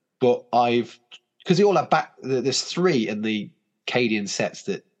 But because they all have there's 3 in the Cadian sets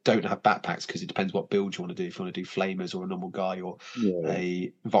that don't have backpacks, because it depends what build you want to do. If you want to do flamers or a normal guy, or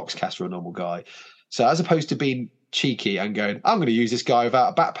a Voxcaster or a normal guy. So as opposed to being cheeky and going, I'm going to use this guy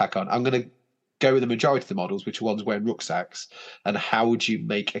without a backpack on, I'm going to go with the majority of the models, which are ones wearing rucksacks. And how would you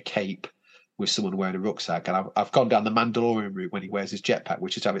make a cape with someone wearing a rucksack? And I've gone down the Mandalorian route when he wears his jetpack,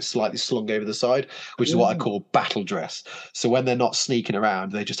 which is to have it slightly slung over the side, which is what I call battle dress. So when they're not sneaking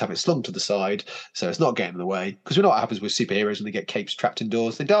around, they just have it slung to the side, so it's not getting in the way. Because we know what happens with superheroes when they get capes trapped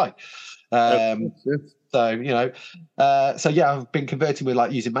indoors, they die. So, I've been converting with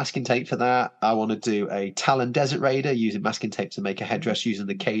like using masking tape for that. I want to do a Talon Desert Raider using masking tape to make a headdress using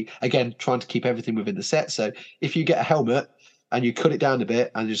the K. Again, trying to keep everything within the set. So if you get a helmet and you cut it down a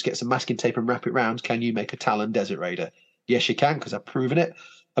bit and just get some masking tape and wrap it round, can you make a Talon Desert Raider? Yes, you can, because I've proven it.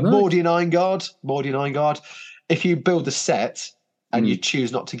 A Mordian Iron Guard. If you build the set and you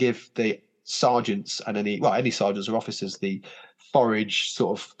choose not to give the sergeants and any sergeants or officers the forage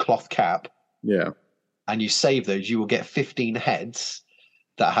sort of cloth cap, and you save those, you will get 15 heads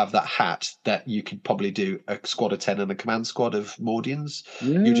that have that hat that you could probably do a squad of 10 and a command squad of Mordians.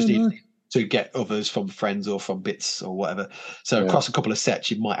 You just need to get others from friends or from bits or whatever. So across a couple of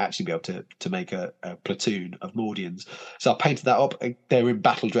sets, you might actually be able to make a platoon of Mordians. So I painted that up. They're in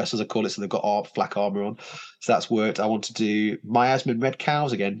battle dress, as I call it, so they've got flak armor on. So that's worked. I want to do miasma red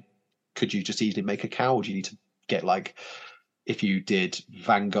cows again. Could you just easily make a cow, or do you need to get like, if you did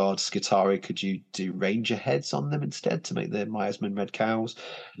Vanguard Skitarii, could you do Ranger heads on them instead to make the miasma red cows?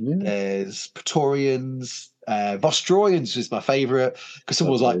 Yeah. There's Praetorians. Vostroyans is my favourite, because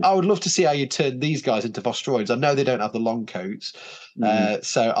someone was like, I would love to see how you turn these guys into Vostroyans. I know they don't have the long coats.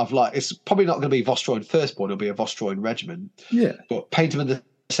 So I've like, it's probably not going to be Vostroyan Firstborn, it'll be a Vostroyan regiment. Yeah. But paint them in the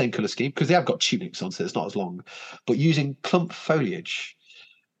same colour scheme, because they have got tunics on, so it's not as long. But using clump foliage,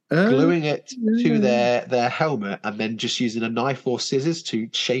 gluing it to their helmet, and then just using a knife or scissors to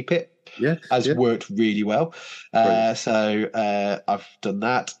shape it. Has worked really well. So I've done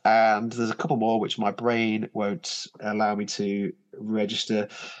that, and there's a couple more which my brain won't allow me to register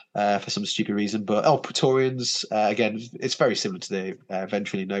for some stupid reason. But Praetorians, again, it's very similar to the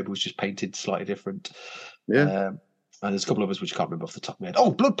Ventrally Nobles, just painted slightly different. And there's a couple of others which I can't remember off the top of my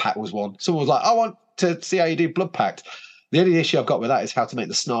head. Blood Pact was one. Someone was like, I want to see how you do Blood Pact. The only issue I've got with that is how to make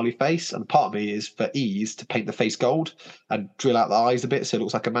the snarly face, and part of me is, for ease, to paint the face gold and drill out the eyes a bit so it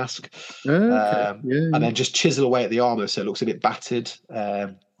looks like a mask. And then just chisel away at the armor so it looks a bit battered.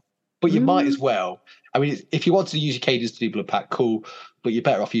 But you might as well. I mean, if you wanted to use your cadence to do Blood Pact, cool, but you're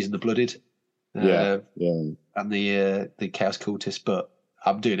better off using the Blooded and the Chaos Cultist. But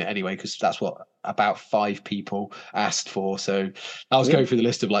I'm doing it anyway because that's what about 5 people asked for. So I was going through the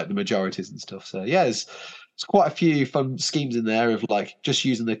list of like the majorities and stuff. So yeah, there's quite a few fun schemes in there of like just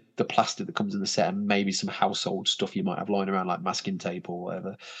using the plastic that comes in the set, and maybe some household stuff you might have lying around like masking tape or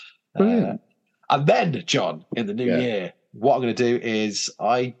whatever. And then, John, in the new year, what I'm going to do is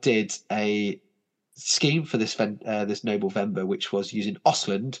I did a scheme for this Noble Vember, which was using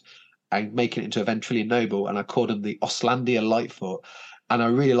Ostland and making it into a Ventrilian Noble, and I called them the Ostlandia Lightfoot. And I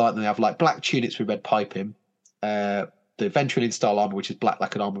really like them. They have like black tunics with red piping, the Ventrilian style armor, which is black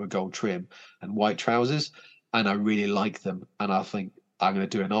like an armor with gold trim, and white trousers. And I really like them. And I think I'm going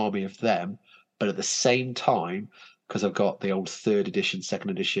to do an army of them. But at the same time, because I've got the old 3rd edition, 2nd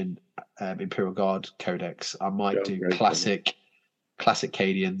edition Imperial Guard Codex, I might do classic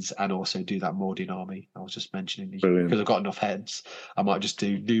Cadians and also do that Mordian army I was just mentioning. Because I've got enough heads, I might just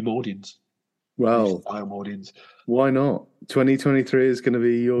do new Mordians. Well, Mordians. Why not? 2023 is going to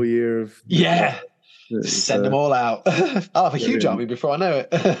be your year of... Send them all out. I'll have a huge army before I know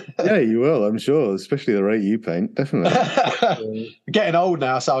it. Yeah, you will, I'm sure, especially the rate you paint, definitely. Getting old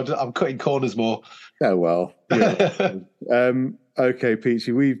now, so I'm cutting corners more. Oh, well. Yeah. Okay,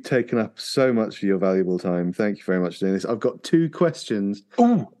 Peachy, we've taken up so much of your valuable time. Thank you very much for doing this. I've got 2 questions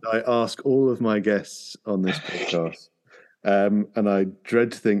I ask all of my guests on this podcast. And I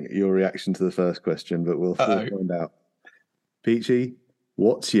dread to think your reaction to the first question, but we'll find out. Peachy,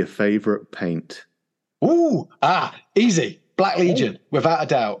 what's your favourite paint? Easy. Black Legion, without a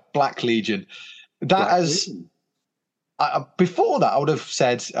doubt. Black Legion. Before that, I would have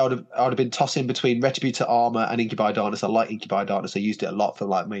said I would have been tossing between Retributor Armor and Incubi Darkness. I like Incubi Darkness. I used it a lot for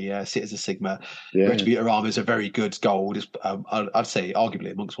like my Cities of Sigma. Retributor Armor is a very good gold. It's, I'd say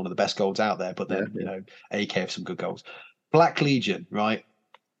arguably amongst one of the best golds out there. But then AK have some good golds. Black Legion, right?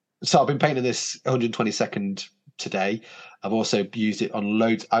 So I've been painting this 122nd today. I've also used it on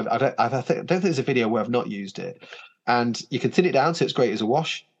loads. I don't think there's a video where I've not used it. And you can thin it down so it's great as a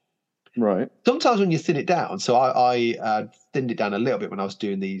wash. Right. Sometimes when you thin it down, so I thinned it down a little bit when I was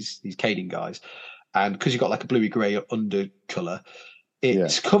doing these Cadian guys, and because you've got like a bluey grey undercolour,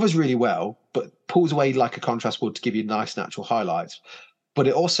 it covers really well, but pulls away like a contrast would to give you nice natural highlights. But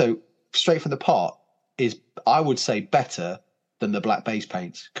it also, straight from the pot, is, I would say, better than the black base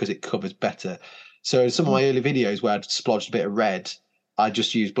paints because it covers better. So in some of my early videos where I'd splodged a bit of red, I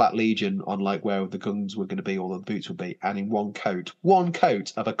just used Black Legion on like where the guns were going to be or the boots would be, and in one coat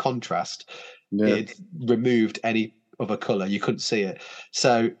of a contrast, it removed any other colour. You couldn't see it.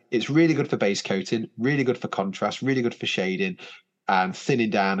 So it's really good for base coating, really good for contrast, really good for shading and thinning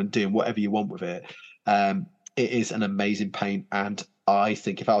down and doing whatever you want with it. It is an amazing paint, and I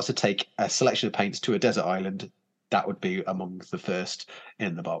think if I was to take a selection of paints to a desert island, that would be among the first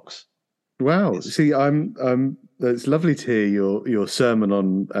in the box. Wow! See, it's lovely to hear your sermon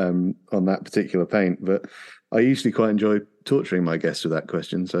on that particular paint, but I usually quite enjoy torturing my guests with that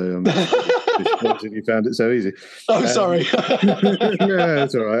question. So I'm disappointed you found it so easy. Oh, sorry. Yeah,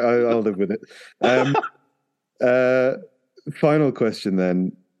 it's all right. I'll live with it. Final question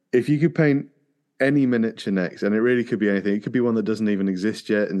then: if you could paint any miniature next, and it really could be anything. It could be one that doesn't even exist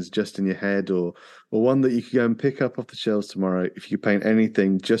yet and is just in your head, or one that you could go and pick up off the shelves tomorrow. If you could paint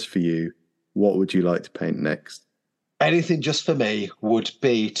anything just for you, what would you like to paint next? Anything just for me would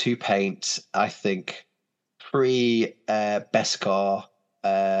be to paint, I think, pre-Beskar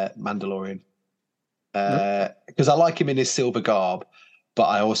Mandalorian. Because I like him in his silver garb, but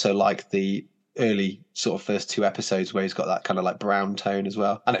I also like the early sort of first 2 episodes where he's got that kind of like brown tone as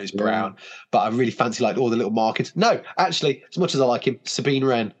well. I know he's brown, but I really fancy like all the little markings. No, actually, as much as I like him, Sabine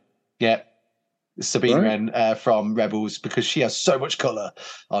Wren. Yeah. Sabine Wren from Rebels, because she has so much colour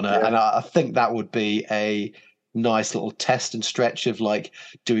on her. Yeah. And I think that would be a nice little test and stretch of like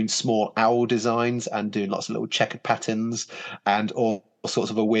doing small owl designs and doing lots of little checkered patterns and all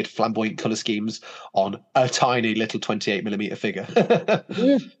sorts of a weird flamboyant colour schemes on a tiny little 28mm figure.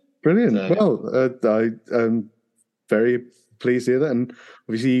 Yeah, brilliant. So, I am very pleased to hear that. And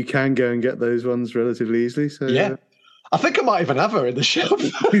obviously you can go and get those ones relatively easily. So yeah. I think I might even have her in the shop.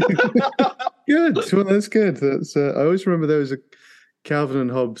 Good. Well, that's good. That's I always remember there was a Calvin and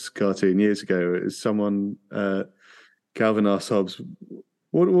Hobbes cartoon years ago. It was someone, Calvin asked Hobbes,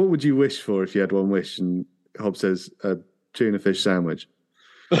 what would you wish for if you had one wish? And Hobbes says, a tuna fish sandwich.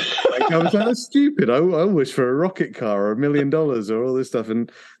 Like, I was like, that's stupid. I wish for a rocket car or $1 million or all this stuff.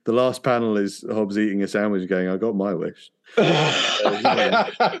 And the last panel is Hobbes eating a sandwich going, I got my wish. You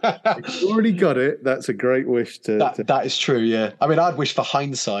already got it. That's a great wish that is true, yeah. I mean, I'd wish for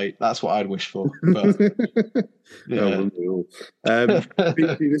hindsight. That's what I'd wish for. But, yeah.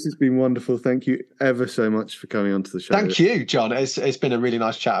 This has been wonderful. Thank you ever so much for coming onto the show. Thank you, John. It's been a really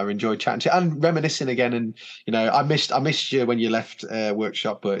nice chat. I enjoyed chatting to you and reminiscing again. And I missed you when you left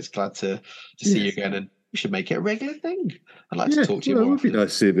workshop, but it's glad to see you again. And we should make it a regular thing. I'd like to talk to you more. It would be nice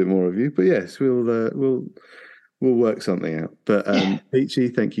to see a bit more of you. But yes, we'll work something out. But Peachy,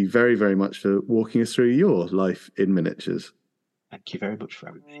 thank you very, very much for walking us through your life in miniatures. Thank you very much for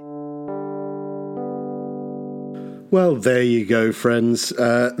having me. Well, there you go, friends.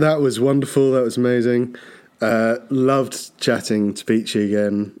 That was wonderful. That was amazing. Loved chatting to Peachy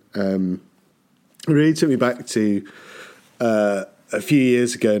again. It really took me back to a few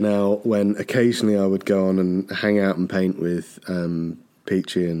years ago now, when occasionally I would go on and hang out and paint with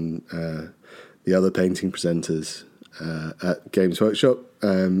Peachy and the other painting presenters at Games Workshop.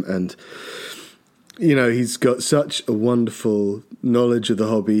 And, he's got such a wonderful knowledge of the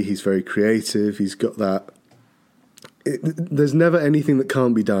hobby. He's very creative. He's got that. There's never anything that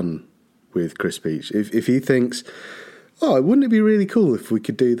can't be done with Chris Peach. If he thinks, wouldn't it be really cool if we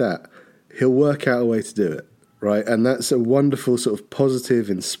could do that? He'll work out a way to do it, right? And that's a wonderful sort of positive,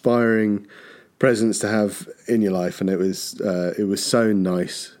 inspiring presence to have in your life. And it was so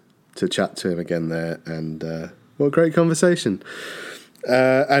nice to chat to him again there, and what a great conversation.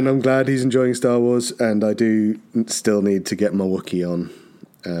 And I'm glad he's enjoying Star Wars, and I do still need to get my Wookiee on,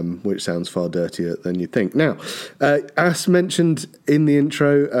 which sounds far dirtier than you'd think. Now, as mentioned in the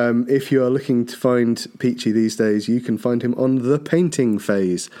intro, if you are looking to find Peachy these days, you can find him on The Painting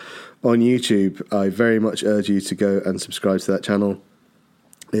Phase on YouTube. I very much urge you to go and subscribe to that channel.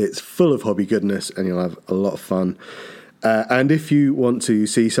 It's full of hobby goodness, and you'll have a lot of fun. And if you want to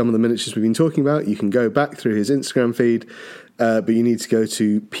see some of the miniatures we've been talking about, you can go back through his Instagram feed, but you need to go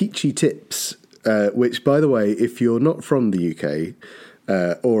to Peachy Tips, which, by the way, if you're not from the UK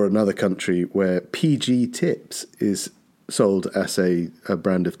or another country where PG Tips is sold as a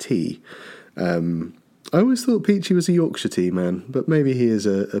brand of tea, I always thought Peachy was a Yorkshire tea man, but maybe he is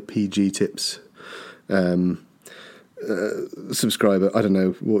a PG Tips subscriber. I don't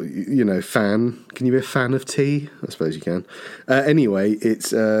know what, fan. Can you be a fan of tea? I suppose you can. Anyway,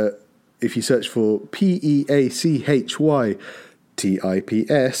 it's if you search for PEACHYTIPS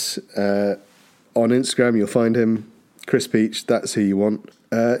on Instagram, you'll find him. Chris Peach, that's who you want.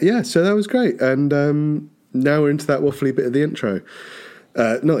 So that was great. And now we're into that waffly bit of the intro.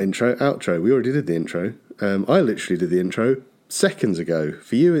 Not intro, outro. We already did the intro. I literally did the intro seconds ago.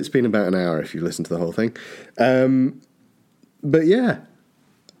 For you, it's been about an hour if you listen to the whole thing. But yeah,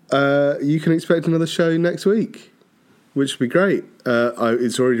 you can expect another show next week, which would be great.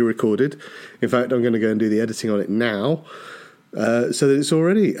 It's already recorded. In fact, I'm going to go and do the editing on it now, so that it's all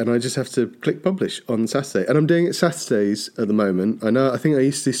ready, and I just have to click publish on Saturday. And I'm doing it Saturdays at the moment. I think I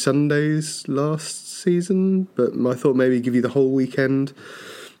used to do Sundays last season, but I thought maybe give you the whole weekend,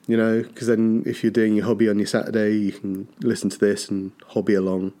 because then if you're doing your hobby on your Saturday, you can listen to this and hobby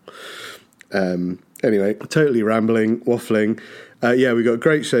along. Anyway, totally rambling, waffling. We've got a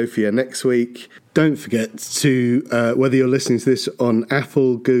great show for you next week. Don't forget to, whether you're listening to this on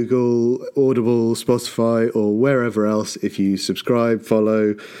Apple, Google, Audible, Spotify, or wherever else, if you subscribe,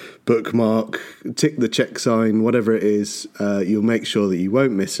 follow, bookmark, tick the check sign, whatever it is, you'll make sure that you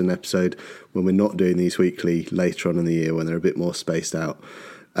won't miss an episode when we're not doing these weekly later on in the year when they're a bit more spaced out.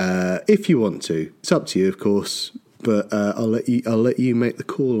 if you want to. It's up to you, of course, but I'll let you make the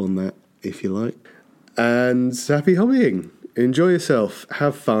call on that if you like. And happy hobbying. Enjoy yourself.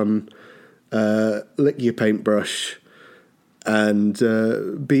 Have fun. Lick your paintbrush.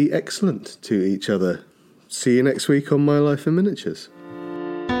 And be excellent to each other. See you next week on My Life in Miniatures.